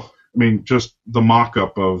 Well, I mean, just the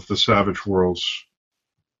mock-up of the Savage Worlds,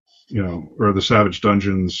 or the Savage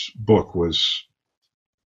Dungeons book was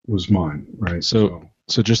mine, right? So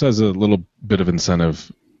just as a little bit of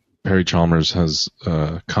incentive, Perry Chalmers has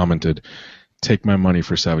commented, "Take my money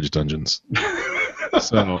for Savage Dungeons."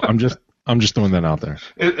 So I'm just throwing that out there.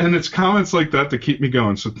 And it's comments like that keep me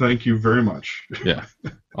going. So thank you very much. Yeah,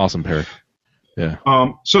 awesome, Perry. Yeah.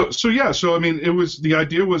 So I mean, the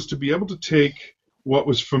idea was to be able to take what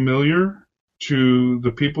was familiar to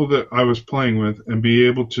the people that I was playing with and be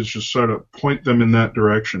able to just sort of point them in that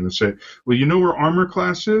direction and say, well, where armor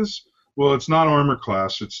class is? Well, it's not armor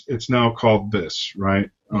class. It's now called this,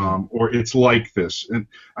 right? Or it's like this. And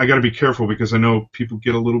I got to be careful because I know people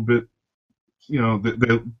get a little bit,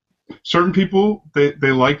 certain people,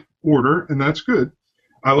 they like order, and that's good.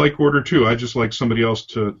 I like order too. I just like somebody else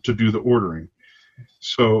to do the ordering.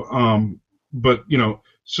 So,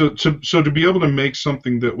 so to be able to make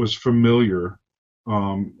something that was familiar,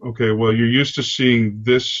 okay, well, you're used to seeing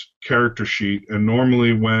this character sheet, and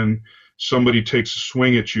normally when somebody takes a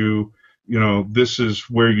swing at you, this is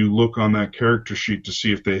where you look on that character sheet to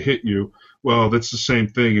see if they hit you. Well, that's the same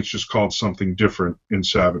thing. It's just called something different in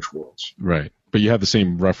Savage Worlds. Right. But you have the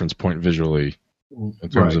same reference point visually in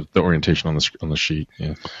terms of the orientation on the sheet.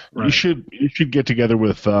 Yeah. Right. You should get together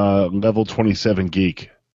with Level 27 Geek.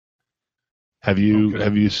 Have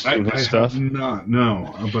you seen his stuff? Have not,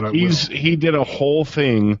 no, but I will. He did a whole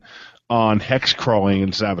thing on hex crawling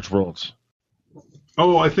in Savage Worlds.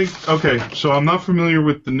 Oh, I think okay. So I'm not familiar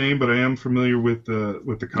with the name, but I am familiar with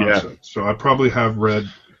the concept. Yeah. So I probably have read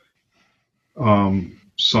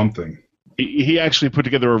something. He actually put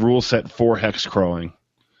together a rule set for hex crawling,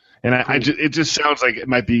 and it just sounds like it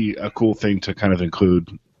might be a cool thing to kind of include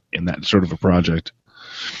in that sort of a project.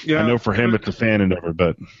 Yeah, I know for him it's a fan endeavor,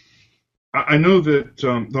 but I know that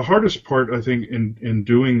the hardest part, I think, in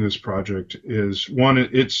doing this project is one.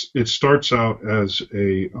 It starts out as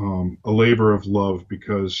a labor of love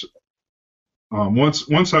because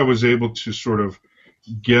once I was able to sort of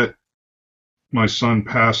get my son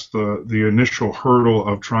past the initial hurdle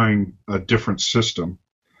of trying a different system,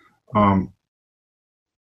 and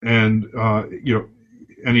he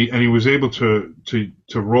was able to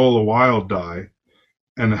roll a wild die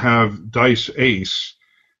and have dice ace.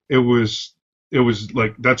 It was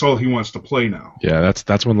like that's all he wants to play now. Yeah,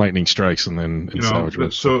 that's when lightning strikes, and then Savage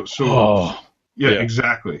Worlds. Yeah,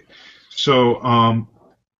 exactly. So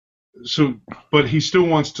but he still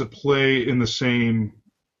wants to play in the same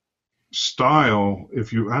style. I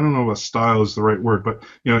don't know if style is the right word, but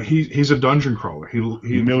he's a dungeon crawler. He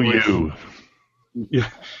milieu. Yeah,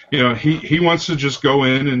 he wants to just go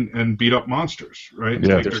in and beat up monsters, right?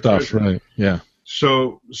 Yeah, their stuff, treasure. Right? Yeah.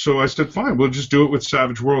 So I said, fine, we'll just do it with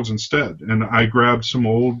Savage Worlds instead. And I grabbed some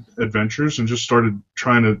old adventures and just started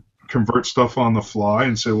trying to convert stuff on the fly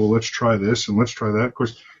and say, well, let's try this and let's try that. Of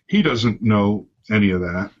course, he doesn't know any of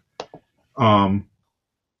that.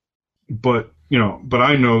 But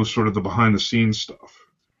I know sort of the behind the scenes stuff.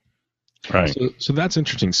 Right. So that's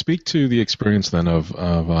interesting. Speak to the experience then of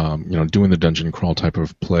doing the dungeon crawl type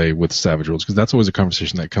of play with Savage Worlds, because that's always a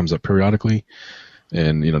conversation that comes up periodically.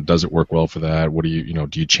 And does it work well for that? What do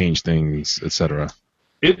you change things, etc.?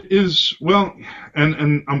 It is well,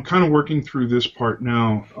 and I'm kind of working through this part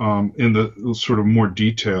now in the sort of more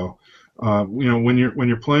detail. When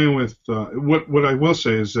you're playing with what I will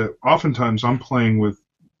say is that oftentimes I'm playing with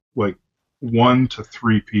like 1 to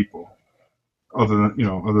 3 people, other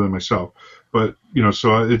than myself. But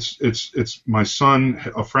so it's my son,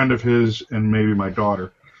 a friend of his, and maybe my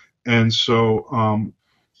daughter, and so.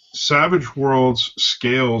 Savage Worlds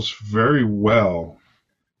scales very well.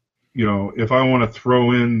 If I want to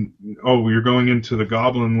throw in, you're going into the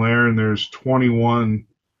goblin lair and there's 21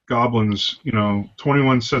 goblins,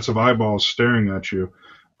 21 sets of eyeballs staring at you.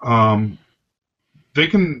 They'll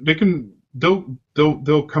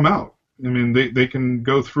come out. I mean, they can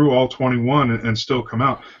go through all 21 and still come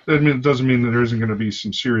out. It doesn't mean that there isn't going to be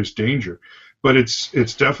some serious danger, but it's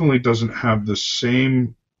definitely doesn't have the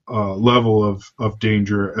same level of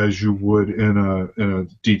danger as you would in a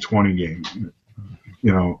D20 game,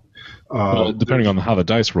 depending on how the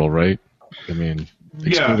dice roll, right? I mean,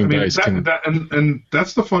 dice and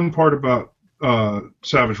that's the fun part about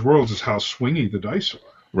Savage Worlds is how swingy the dice are.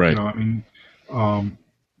 Right.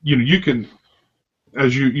 You can,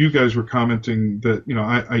 as you guys were commenting that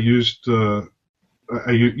I used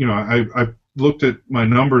I looked at my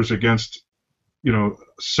numbers against.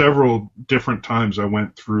 Several different times I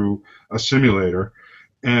went through a simulator,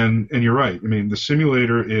 and you're right. I mean, the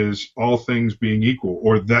simulator is all things being equal,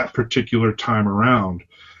 or that particular time around,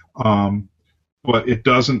 but it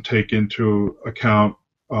doesn't take into account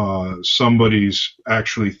somebody's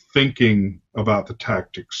actually thinking about the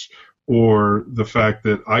tactics, or the fact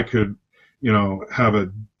that I could, have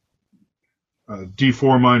a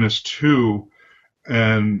D4 -2.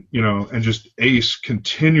 And just ace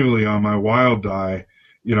continually on my wild die,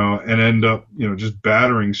 and end up, just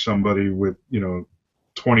battering somebody with,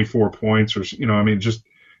 24 points or, just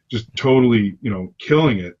totally,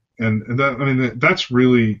 killing it. And that, that's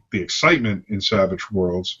really the excitement in Savage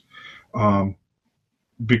Worlds,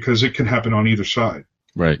 because it can happen on either side.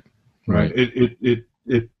 Right. You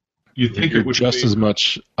think you're it would just as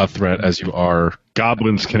much a threat as you are.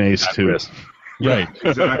 Goblins can ace too. Right.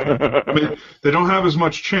 Exactly. I mean, they don't have as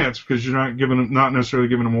much chance because you're not necessarily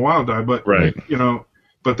giving them a wild die, but right.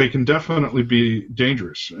 But they can definitely be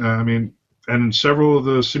dangerous. I mean, and several of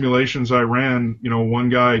the simulations I ran, one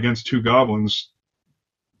guy against 2 goblins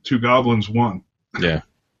won. Yeah.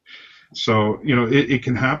 So it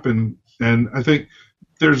can happen, and I think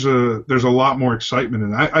there's a lot more excitement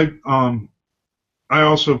in that. I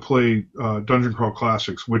also play Dungeon Crawl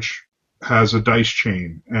Classics, which has a dice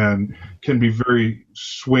chain and can be very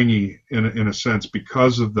swingy in a sense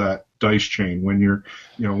because of that dice chain. When you're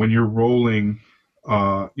rolling,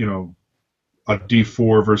 a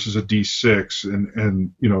D4 versus a D6,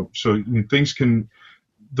 and so things can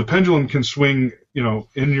the pendulum can swing,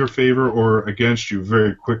 in your favor or against you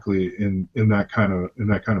very quickly in that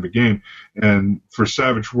kind of a game. And for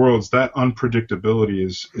Savage Worlds, that unpredictability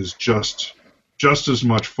is just as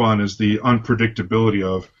much fun as the unpredictability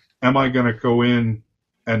of, am I going to go in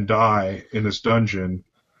and die in this dungeon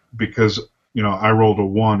because I rolled a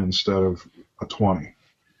 1 instead of a 20.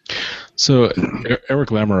 So Eric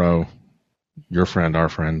Lamoureux, your friend, our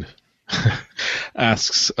friend,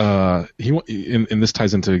 asks, and this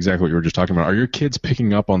ties into exactly what you were just talking about. Are your kids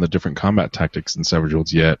picking up on the different combat tactics in Savage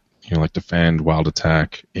Worlds yet? Like defend, wild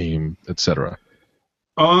attack, aim, etc.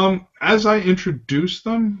 As I introduce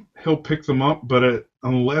them, he'll pick them up, but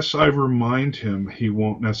unless I remind him, he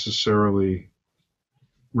won't necessarily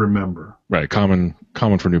remember. Right, common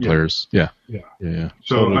for new players. Yeah.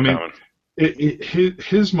 So totally I mean, common.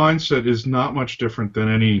 his mindset is not much different than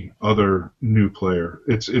any other new player.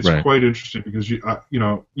 It's Right. quite interesting because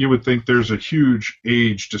you would think there's a huge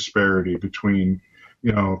age disparity between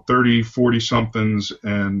 30, 40 somethings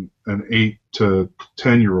and an 8 to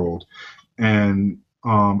 10-year-old, and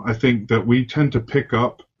I think that we tend to pick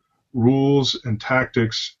up rules and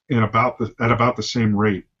tactics at about the same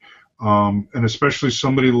rate. And especially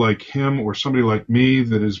somebody like him or somebody like me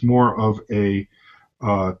that is more of a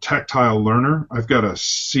tactile learner. I've got to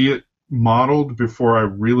see it modeled before I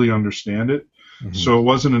really understand it. Mm-hmm. So it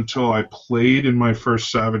wasn't until I played in my first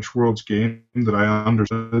Savage Worlds game that I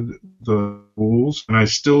understood the rules, and I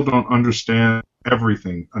still don't understand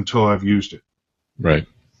everything until I've used it. Right.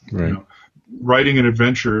 Writing an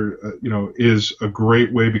adventure, is a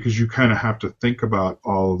great way because you kind of have to think about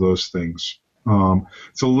all of those things.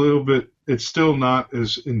 It's still not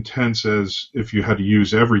as intense as if you had to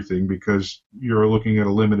use everything because you're looking at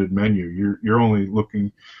a limited menu. You're only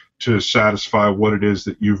looking to satisfy what it is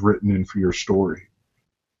that you've written in for your story.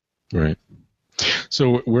 Right.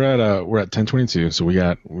 So we're at 10:22. So we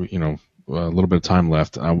got a little bit of time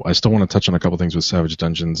left. I still want to touch on a couple things with Savage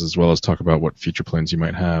Dungeons as well as talk about what future plans you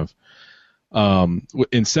might have.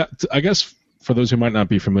 I guess for those who might not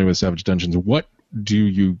be familiar with Savage Dungeons, what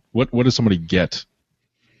does somebody get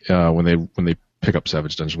when they pick up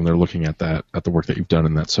Savage Dungeon, when they're looking at the work that you've done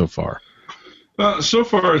in that so far? So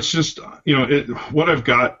far, it's just what I've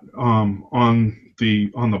got on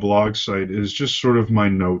the blog site is just sort of my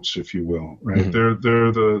notes, if you will. Right, mm-hmm.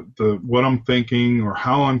 They're the what I'm thinking or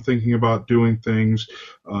how I'm thinking about doing things,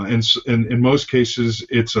 and in most cases,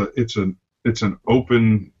 it's an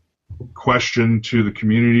open question to the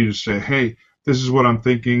community to say, hey, this is what I'm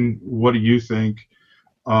thinking. What do you think?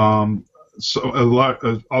 Also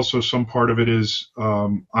some part of it is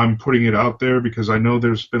I'm putting it out there because I know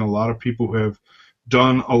there's been a lot of people who have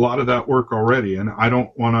done a lot of that work already, and I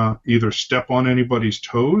don't want to either step on anybody's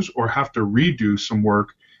toes or have to redo some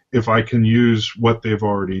work if I can use what they've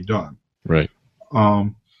already done. Right.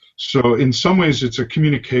 So in some ways, it's a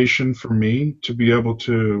communication for me to be able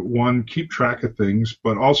to, one, keep track of things,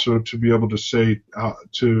 but also to be able to say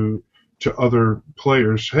to other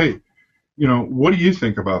players, hey, what do you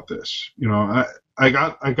think about this? I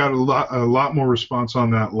got a lot more response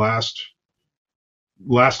on that last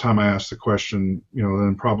time I asked the question,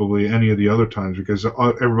 than probably any of the other times, because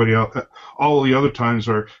everybody else, all the other times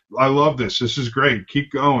are, I love this. This is great.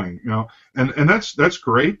 Keep going. And that's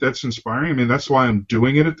great. That's inspiring. I mean, that's why I'm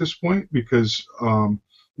doing it at this point, because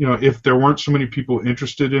if there weren't so many people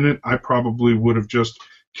interested in it, I probably would have just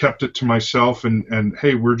kept it to myself and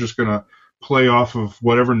hey, we're just gonna play off of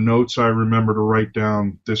whatever notes I remember to write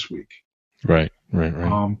down this week. Right.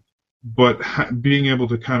 But being able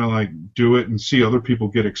to kind of like do it and see other people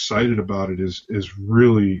get excited about it is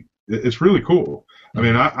really cool. I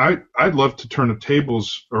mean, I'd love to turn the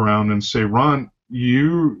tables around and say, Ron,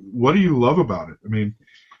 what do you love about it? I mean,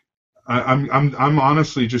 I'm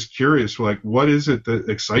honestly just curious, like, what is it that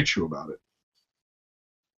excites you about it?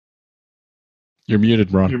 You're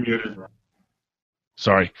muted, Ron.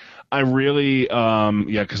 Sorry. I really,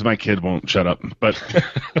 because my kid won't shut up. But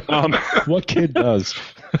what kid does?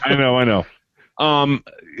 I know.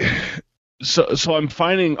 So I'm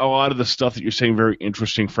finding a lot of the stuff that you're saying very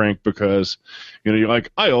interesting, Frank, because you're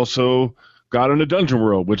like, I also got into Dungeon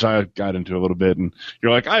World, which I got into a little bit, and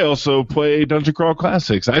you're like, I also play Dungeon Crawl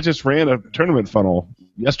Classics. I just ran a tournament funnel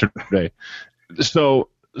yesterday. So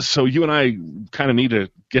you and I kind of need to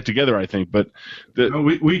get together, I think. But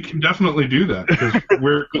we can definitely do that because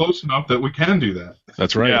we're close enough that we can do that.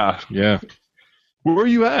 That's right. Yeah. Where are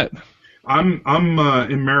you at? I'm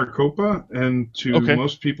in Maricopa, and to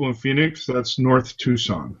most people in Phoenix, that's North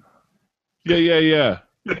Tucson. Yeah. Yeah.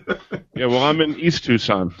 Well, I'm in East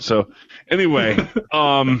Tucson. So anyway,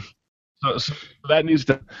 so that needs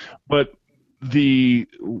to. But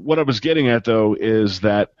what I was getting at though is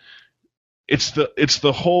that it's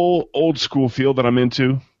the whole old school feel that I'm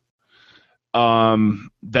into.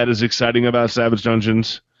 That is exciting about Savage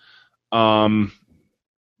Dungeons. But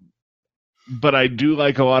I do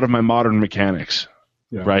like a lot of my modern mechanics.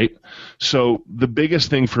 Yeah. Right? So the biggest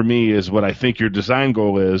thing for me is what I think your design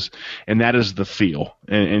goal is, and that is the feel.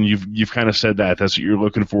 And you've kind of said that. That's what you're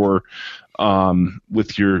looking for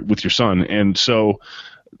with your son. And so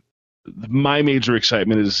my major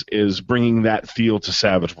excitement is bringing that feel to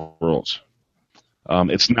Savage Worlds.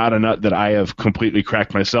 It's not a nut that I have completely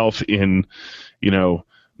cracked myself in,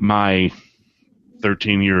 my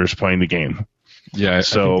 13 years playing the game. Yeah,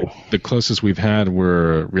 so I think the closest we've had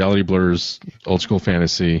were Reality Blur's Old School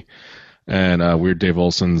Fantasy and Weird Dave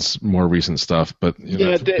Olson's more recent stuff. But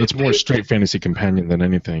it's more straight fantasy companion than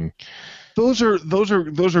anything. Those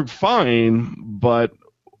are fine, but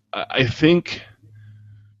I think,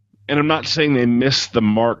 and I'm not saying they missed the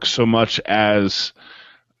mark so much as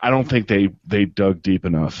I don't think they dug deep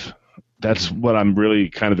enough. That's what I'm really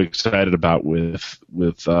kind of excited about with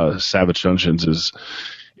Savage Dungeons is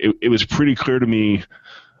it was pretty clear to me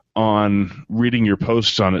on reading your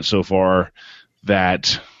posts on it so far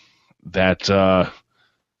that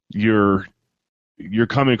you're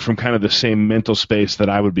coming from kind of the same mental space that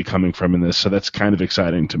I would be coming from in this, so that's kind of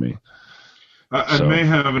exciting to me. I may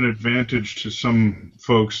have an advantage to some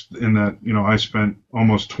folks in that, I spent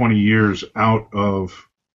almost 20 years out of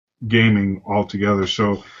gaming altogether,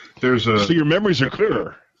 so there's so your memories are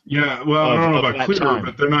clearer. Yeah, well, I don't know about clearer,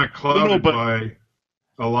 but they're not clouded by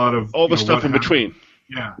a lot of all the stuff in between.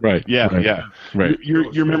 Yeah. Right. Yeah. Right. Yeah. Right.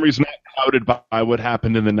 Your memory's not clouded by what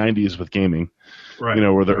happened in the 90s with gaming. Right.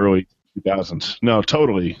 Or the early 2000s. No,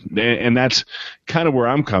 totally. And that's kind of where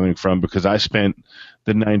I'm coming from because I spent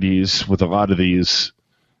the 90s with a lot of these,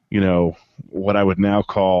 what I would now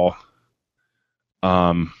call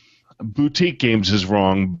boutique games is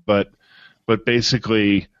wrong, but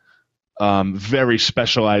basically very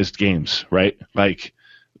specialized games, right? Like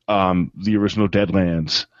the original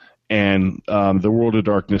Deadlands and the World of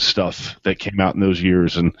Darkness stuff that came out in those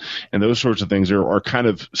years, and those sorts of things are kind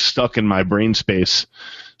of stuck in my brain space.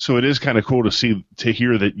 So it is kind of cool to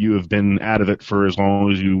hear that you have been out of it for as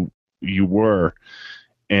long as you were,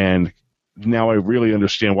 and now I really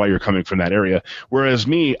understand why you're coming from that area. Whereas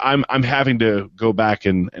me, I'm having to go back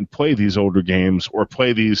and play these older games or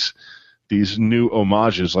play these new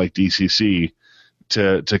homages like DCC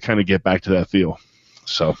to kind of get back to that feel.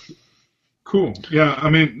 So cool. Yeah, I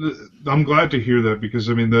mean, I'm glad to hear that because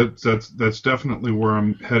I mean that's definitely where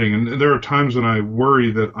I'm heading. And there are times when I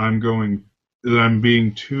worry that I'm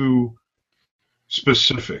being too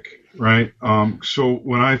specific, right? So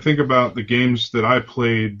when I think about the games that I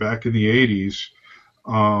played back in the 80s,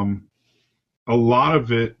 a lot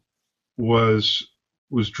of it was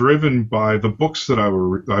driven by the books that I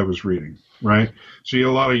was reading, right? So you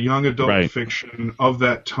had a lot of young adult fiction of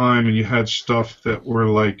that time, and you had stuff that were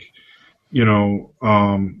like,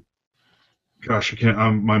 gosh, I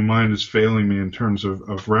can't. My mind is failing me in terms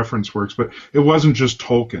of reference works, but it wasn't just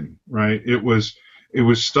Tolkien, right? It was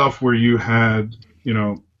stuff where you had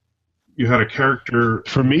a character.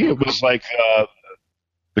 For me, it was like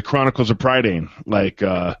the Chronicles of Prydain, like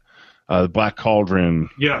the Black Cauldron,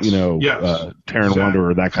 Terran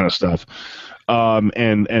Wanderer, that kind of stuff.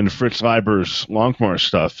 And Fritz Leiber's Longmarch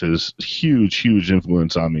stuff is huge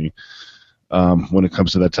influence on me when it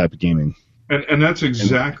comes to that type of gaming. And that's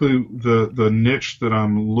exactly the niche that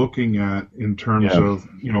I'm looking at in terms of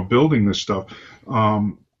building this stuff.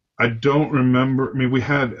 I don't remember. I mean, we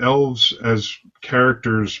had elves as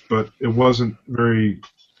characters, but it wasn't very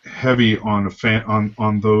heavy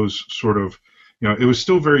on those sort of. It was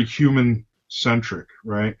still very human centric,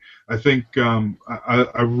 right? I think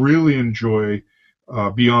I really enjoy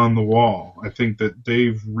Beyond the Wall. I think that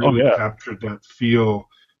they've really captured that feel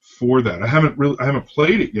for that. I haven't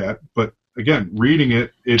played it yet, but again, reading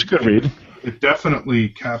it's a good read. It definitely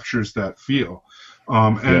captures that feel.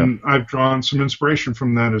 And I've drawn some inspiration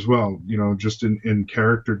from that as well, just in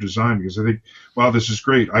character design, because I think, wow, this is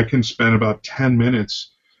great. I can spend about 10 minutes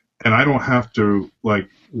and I don't have to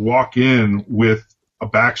walk in with a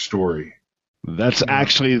backstory. That's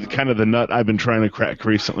actually kind of the nut I've been trying to crack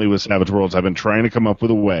recently with Savage Worlds. I've been trying to come up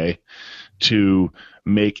with a way to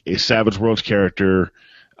make a Savage Worlds character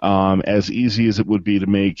as easy as it would be to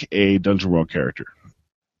make a Dungeon World character.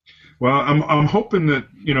 Well, I'm hoping that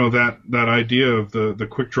that idea of the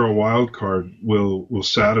quick draw wild card will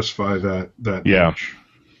satisfy that. Niche.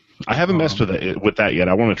 I haven't messed with that yet.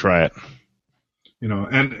 I want to try it.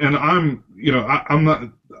 And I'm not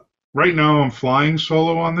right now. I'm flying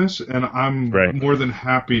solo on this, and I'm more than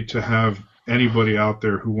happy to have anybody out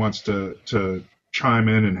there who wants to chime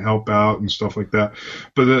in and help out and stuff like that.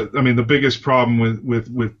 But the biggest problem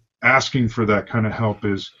with asking for that kind of help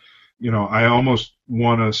is, I almost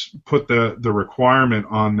want to put the requirement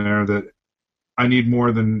on there that I need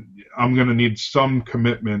more than, I'm going to need some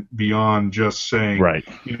commitment beyond just saying, right.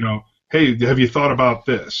 Hey, have you thought about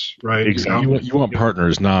this? Right. Exactly. You want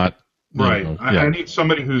partners, not right. I need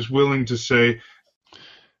somebody who's willing to say,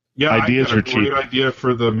 yeah, ideas I got a are cheap. great idea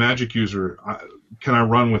for the Magic user. Can I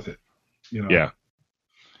run with it? Yeah.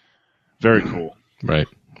 Very cool. Right.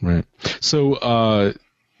 So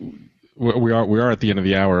we are at the end of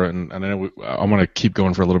the hour, and I know I want to keep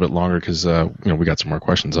going for a little bit longer because we got some more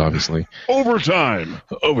questions, obviously. Overtime.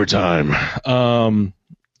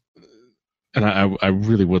 And I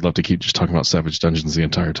really would love to keep just talking about Savage Dungeons the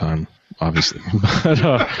entire time, obviously.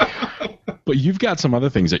 But you've got some other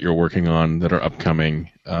things that you're working on that are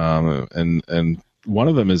upcoming, and one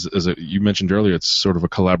of them is you mentioned earlier. It's sort of a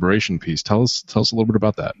collaboration piece. Tell us a little bit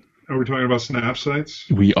about that. Are we talking about Snap Sites?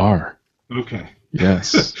 We are. Okay.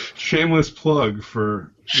 Yes. Shameless plug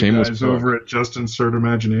for you guys over at Just Insert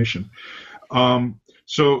Imagination.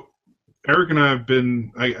 So Eric and I have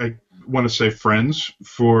been, I want to say, friends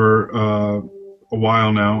for a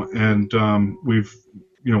while now, and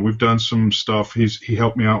we've done some stuff. He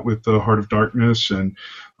helped me out with the Heart of Darkness, and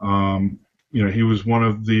he was one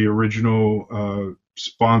of the original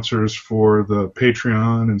sponsors for the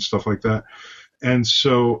Patreon and stuff like that. And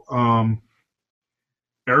so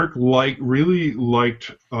Eric really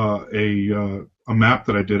liked a map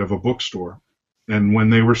that I did of a bookstore. And when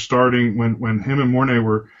they were starting, when him and Mornay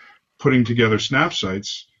were putting together Snap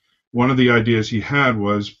Sites, one of the ideas he had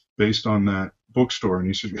was based on that bookstore. And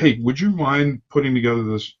he said, hey, would you mind putting together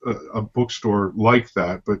this a bookstore like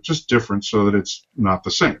that, but just different so that it's not the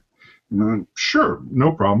same? Sure,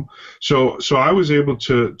 no problem. So I was able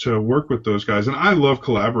to work with those guys, and I love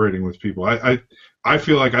collaborating with people. I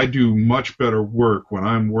feel like I do much better work when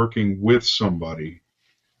I'm working with somebody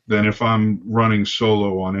than if I'm running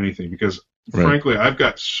solo on anything, because frankly, I've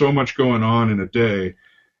got so much going on in a day.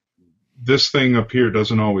 This thing up here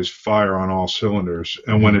doesn't always fire on all cylinders,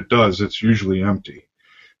 and when it does, it's usually empty.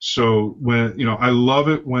 So when I love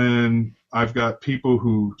it when I've got people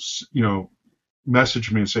who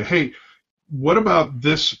message me and say, hey, what about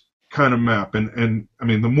this kind of map? And I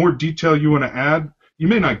mean, the more detail you want to add, you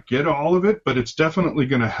may not get all of it, but it's definitely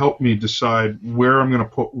going to help me decide where I'm going to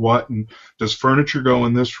put what, and does furniture go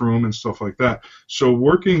in this room and stuff like that. So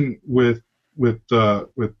working with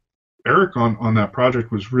Eric on that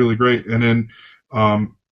project was really great. And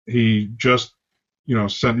then he just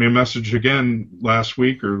sent me a message again last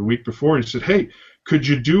week or the week before. He said, hey, could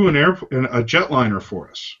you do a jetliner for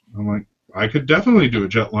us? I'm like, I could definitely do a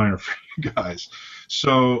jetliner for you guys.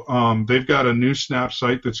 So they've got a new Snap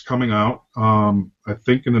site that's coming out, I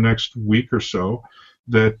think in the next week or so,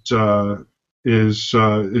 that is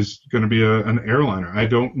going to be an airliner. I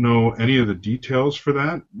don't know any of the details for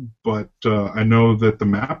that, but I know that the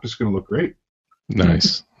map is going to look great.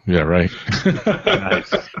 Nice. Yeah, right.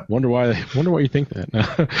 Nice. Wonder why you think that.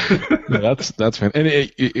 No, that's fantastic. And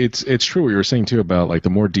it's true what you were saying too about like the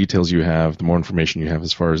more details you have, the more information you have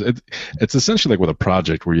as far as it's essentially like with a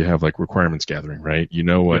project where you have like requirements gathering, right? You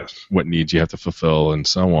know what needs you have to fulfill and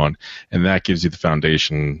so on, and that gives you the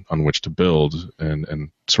foundation on which to build and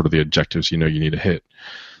sort of the objectives you need to hit.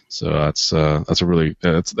 So that's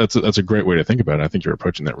a great way to think about it. I think you're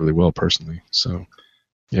approaching that really well personally. So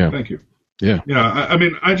yeah. Thank you. Yeah. Yeah. I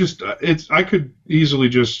mean, I could easily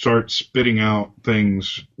just start spitting out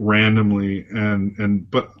things randomly,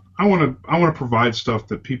 but I want to provide stuff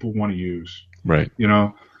that people want to use. Right.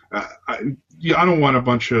 I don't want a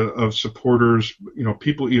bunch of supporters,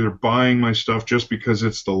 people either buying my stuff just because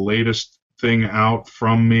it's the latest thing out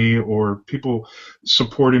from me, or people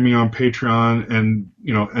supporting me on Patreon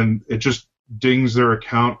and it just dings their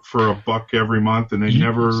account for $1 every month and they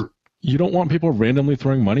never. You don't want people randomly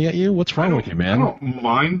throwing money at you? What's wrong with you, man? I don't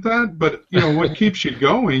mind that, but what keeps you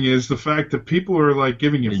going is the fact that people are like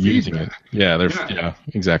giving you feedback. Yeah, yeah,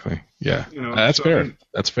 exactly. Yeah, that's fair.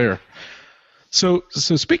 That's fair. So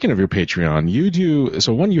speaking of your Patreon, you do.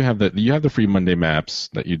 So one, you have the free Monday maps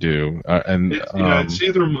that you do, and it's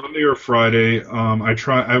either Monday or Friday.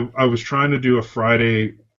 I was trying to do a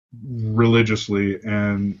Friday religiously,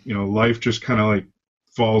 and life just kind of like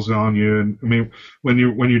falls on you. And I mean, when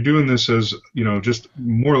you're doing this as just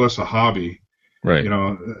more or less a hobby, right?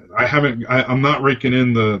 I'm not raking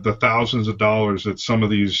in the thousands of dollars that some of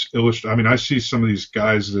these I mean, I see some of these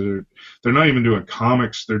guys they're not even doing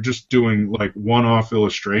comics; they're just doing like one-off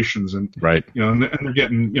illustrations, and right, and they're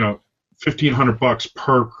getting $1,500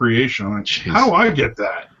 per creation. I'm like, how do I get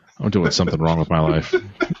that? I'm doing something wrong with my life.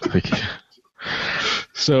 Like,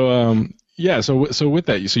 so with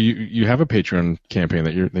that, so you have a Patreon campaign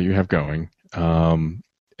that you have going. And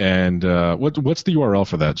what's the URL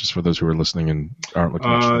for that? Just for those who are listening and aren't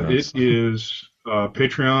looking at it is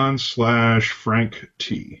Patreon/Frank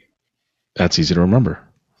T. That's easy to remember.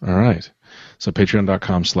 All right. So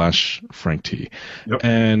patreon.com/Frank T. Yep.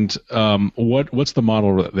 And what's the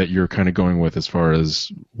model that you're kind of going with as far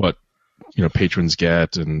as what patrons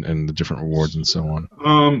get and the different rewards and so on?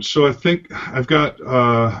 So I think I've got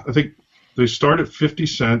I think they start at 50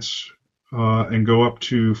 cents and go up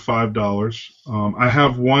to $5. I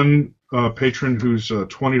have one patron who's a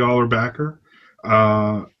 $20 backer.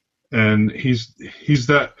 And he's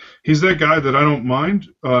that guy that I don't mind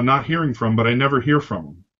not hearing from, but I never hear from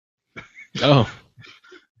him. Oh,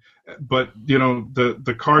 but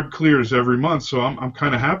the card clears every month, so I'm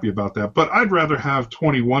kind of happy about that. But I'd rather have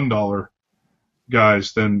 $21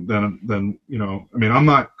 guys than I mean, I'm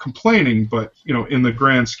not complaining, but in the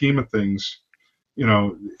grand scheme of things,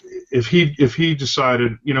 if he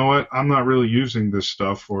decided, what, I'm not really using this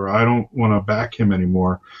stuff, or I don't want to back him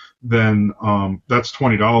anymore, then that's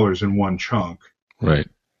 $20 in one chunk. Right.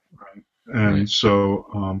 And right.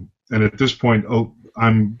 So, and at this point,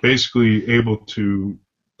 I'm basically able to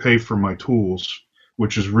pay for my tools,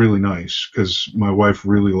 which is really nice because my wife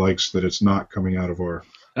really likes that it's not coming out of our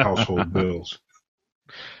household bills.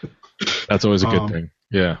 That's always a good thing.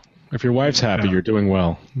 Yeah. If your wife's happy, you're doing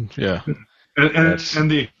well. Yeah. And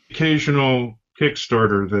the occasional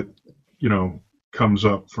Kickstarter that, comes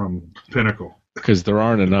up from Pinnacle. Because there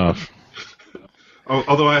aren't enough.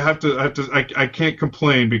 Although I can't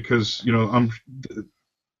complain because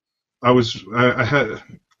I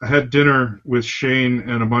had dinner with Shane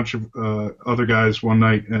and a bunch of other guys one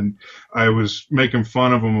night, and I was making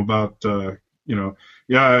fun of them about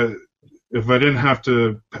if I didn't have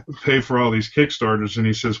to pay for all these Kickstarters, and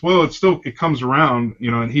he says, well, it comes around,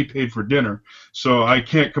 and he paid for dinner, so I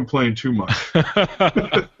can't complain too much.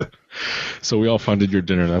 So we all funded your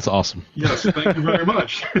dinner. That's awesome. Yes, thank you very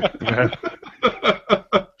much.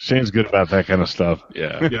 Shane's good about that kind of stuff.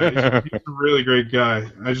 Yeah. Yeah, he's a really great guy.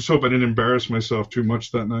 I just hope I didn't embarrass myself too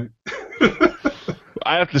much that night.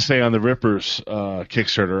 I have to say, on the Rippers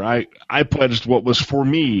Kickstarter, I pledged what was for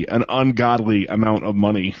me an ungodly amount of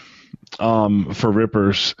money for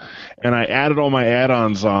Rippers, and I added all my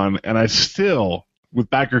add-ons on, and I still, with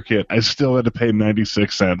Backer Kit, I still had to pay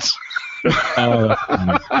 96 cents. Oh,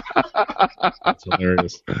 that's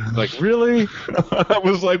hilarious. Like, really? I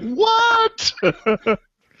was like, what?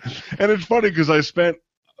 And it's funny because I spent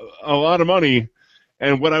a lot of money,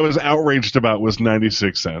 and what I was outraged about was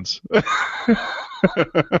 96 cents.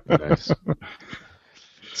 Nice.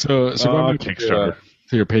 So going back to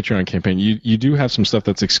your Patreon campaign, you do have some stuff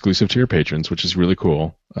that's exclusive to your patrons, which is really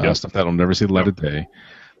cool. Stuff that'll never see the light of day.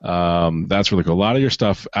 That's really cool. A lot of your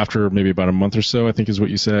stuff, after maybe about a month or so, I think is what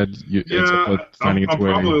you said. I'm probably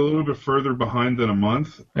a little bit further behind than a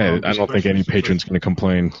month. Hey, I don't think any patron's going to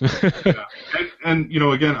complain. Yeah. And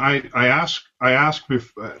again, I asked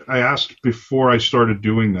before I started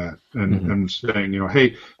doing that, and saying,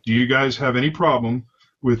 hey, do you guys have any problem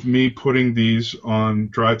with me putting these on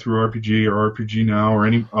DriveThruRPG or RPG Now or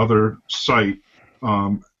any other site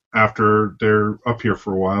after they're up here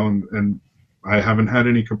for a while, and I haven't had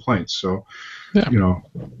any complaints, so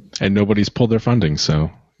and nobody's pulled their funding,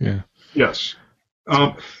 so yeah. Yes,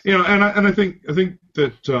 and I think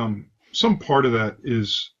that some part of that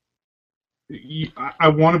is I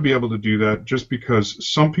want to be able to do that, just because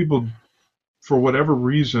some people, for whatever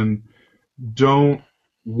reason, don't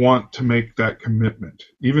want to make that commitment,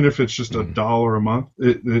 even if it's just $1 a month.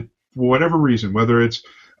 For whatever reason, whether it's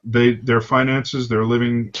their finances, they're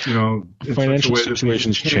living, in financial such a way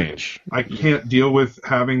situations change. I can't deal with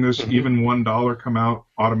having this even $1 come out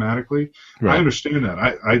automatically. Right. I understand that.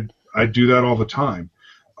 I do that all the time.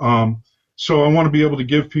 So I want to be able to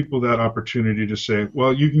give people that opportunity to say,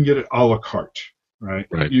 well, you can get it a la carte, right?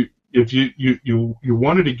 Right. If you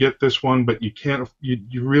wanted to get this one, but you can't,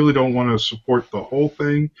 you really don't want to support the whole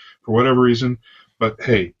thing for whatever reason, but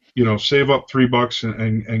hey, save up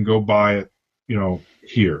 $3 and go buy it,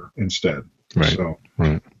 here instead. Right. So,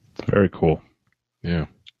 right. Very cool. Yeah.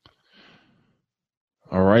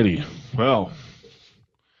 Alrighty. Well,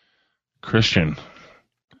 Christian,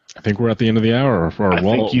 I think we're at the end of the hour, or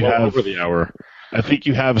over the hour. I think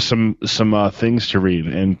you have some things to read,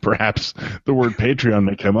 and perhaps the word Patreon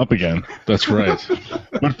may come up again. That's right.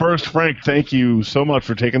 But first, Frank, thank you so much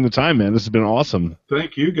for taking the time, man. This has been awesome.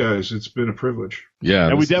 Thank you, guys. It's been a privilege. Yeah,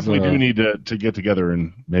 and we definitely do need to get together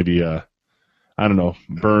and maybe I don't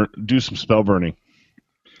know, do some spell burning.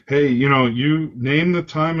 hey, you name the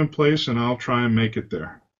time and place, and I'll try and make it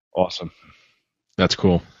there. Awesome. That's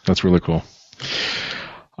cool. That's really cool.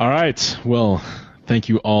 All right. Well, thank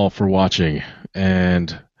you all for watching.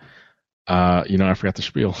 And, I forgot the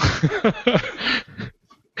spiel.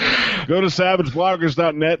 Go to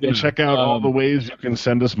savagebloggers.net and check out all the ways you can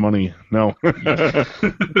send us money. No. Be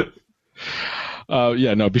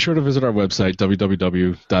sure to visit our website,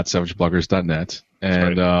 www.savagebloggers.net.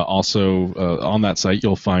 And also on that site,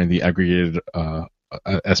 you'll find the aggregated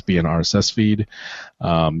SBN RSS feed.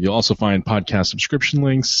 You'll also find podcast subscription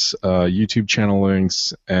links, YouTube channel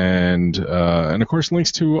links, and of course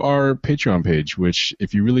links to our Patreon page, which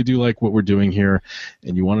if you really do like what we're doing here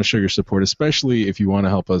and you want to show your support, especially if you want to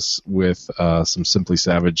help us with some Simply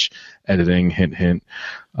Savage editing, hint, hit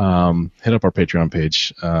up our Patreon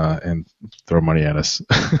page and throw money at us.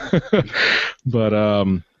 But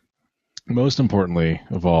most importantly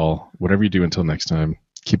of all, whatever you do until next time,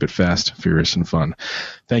 keep it fast, furious, and fun.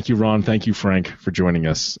 Thank you, Ron. Thank you, Frank, for joining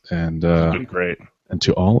us. And It's been great. And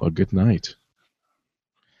to all, a good night.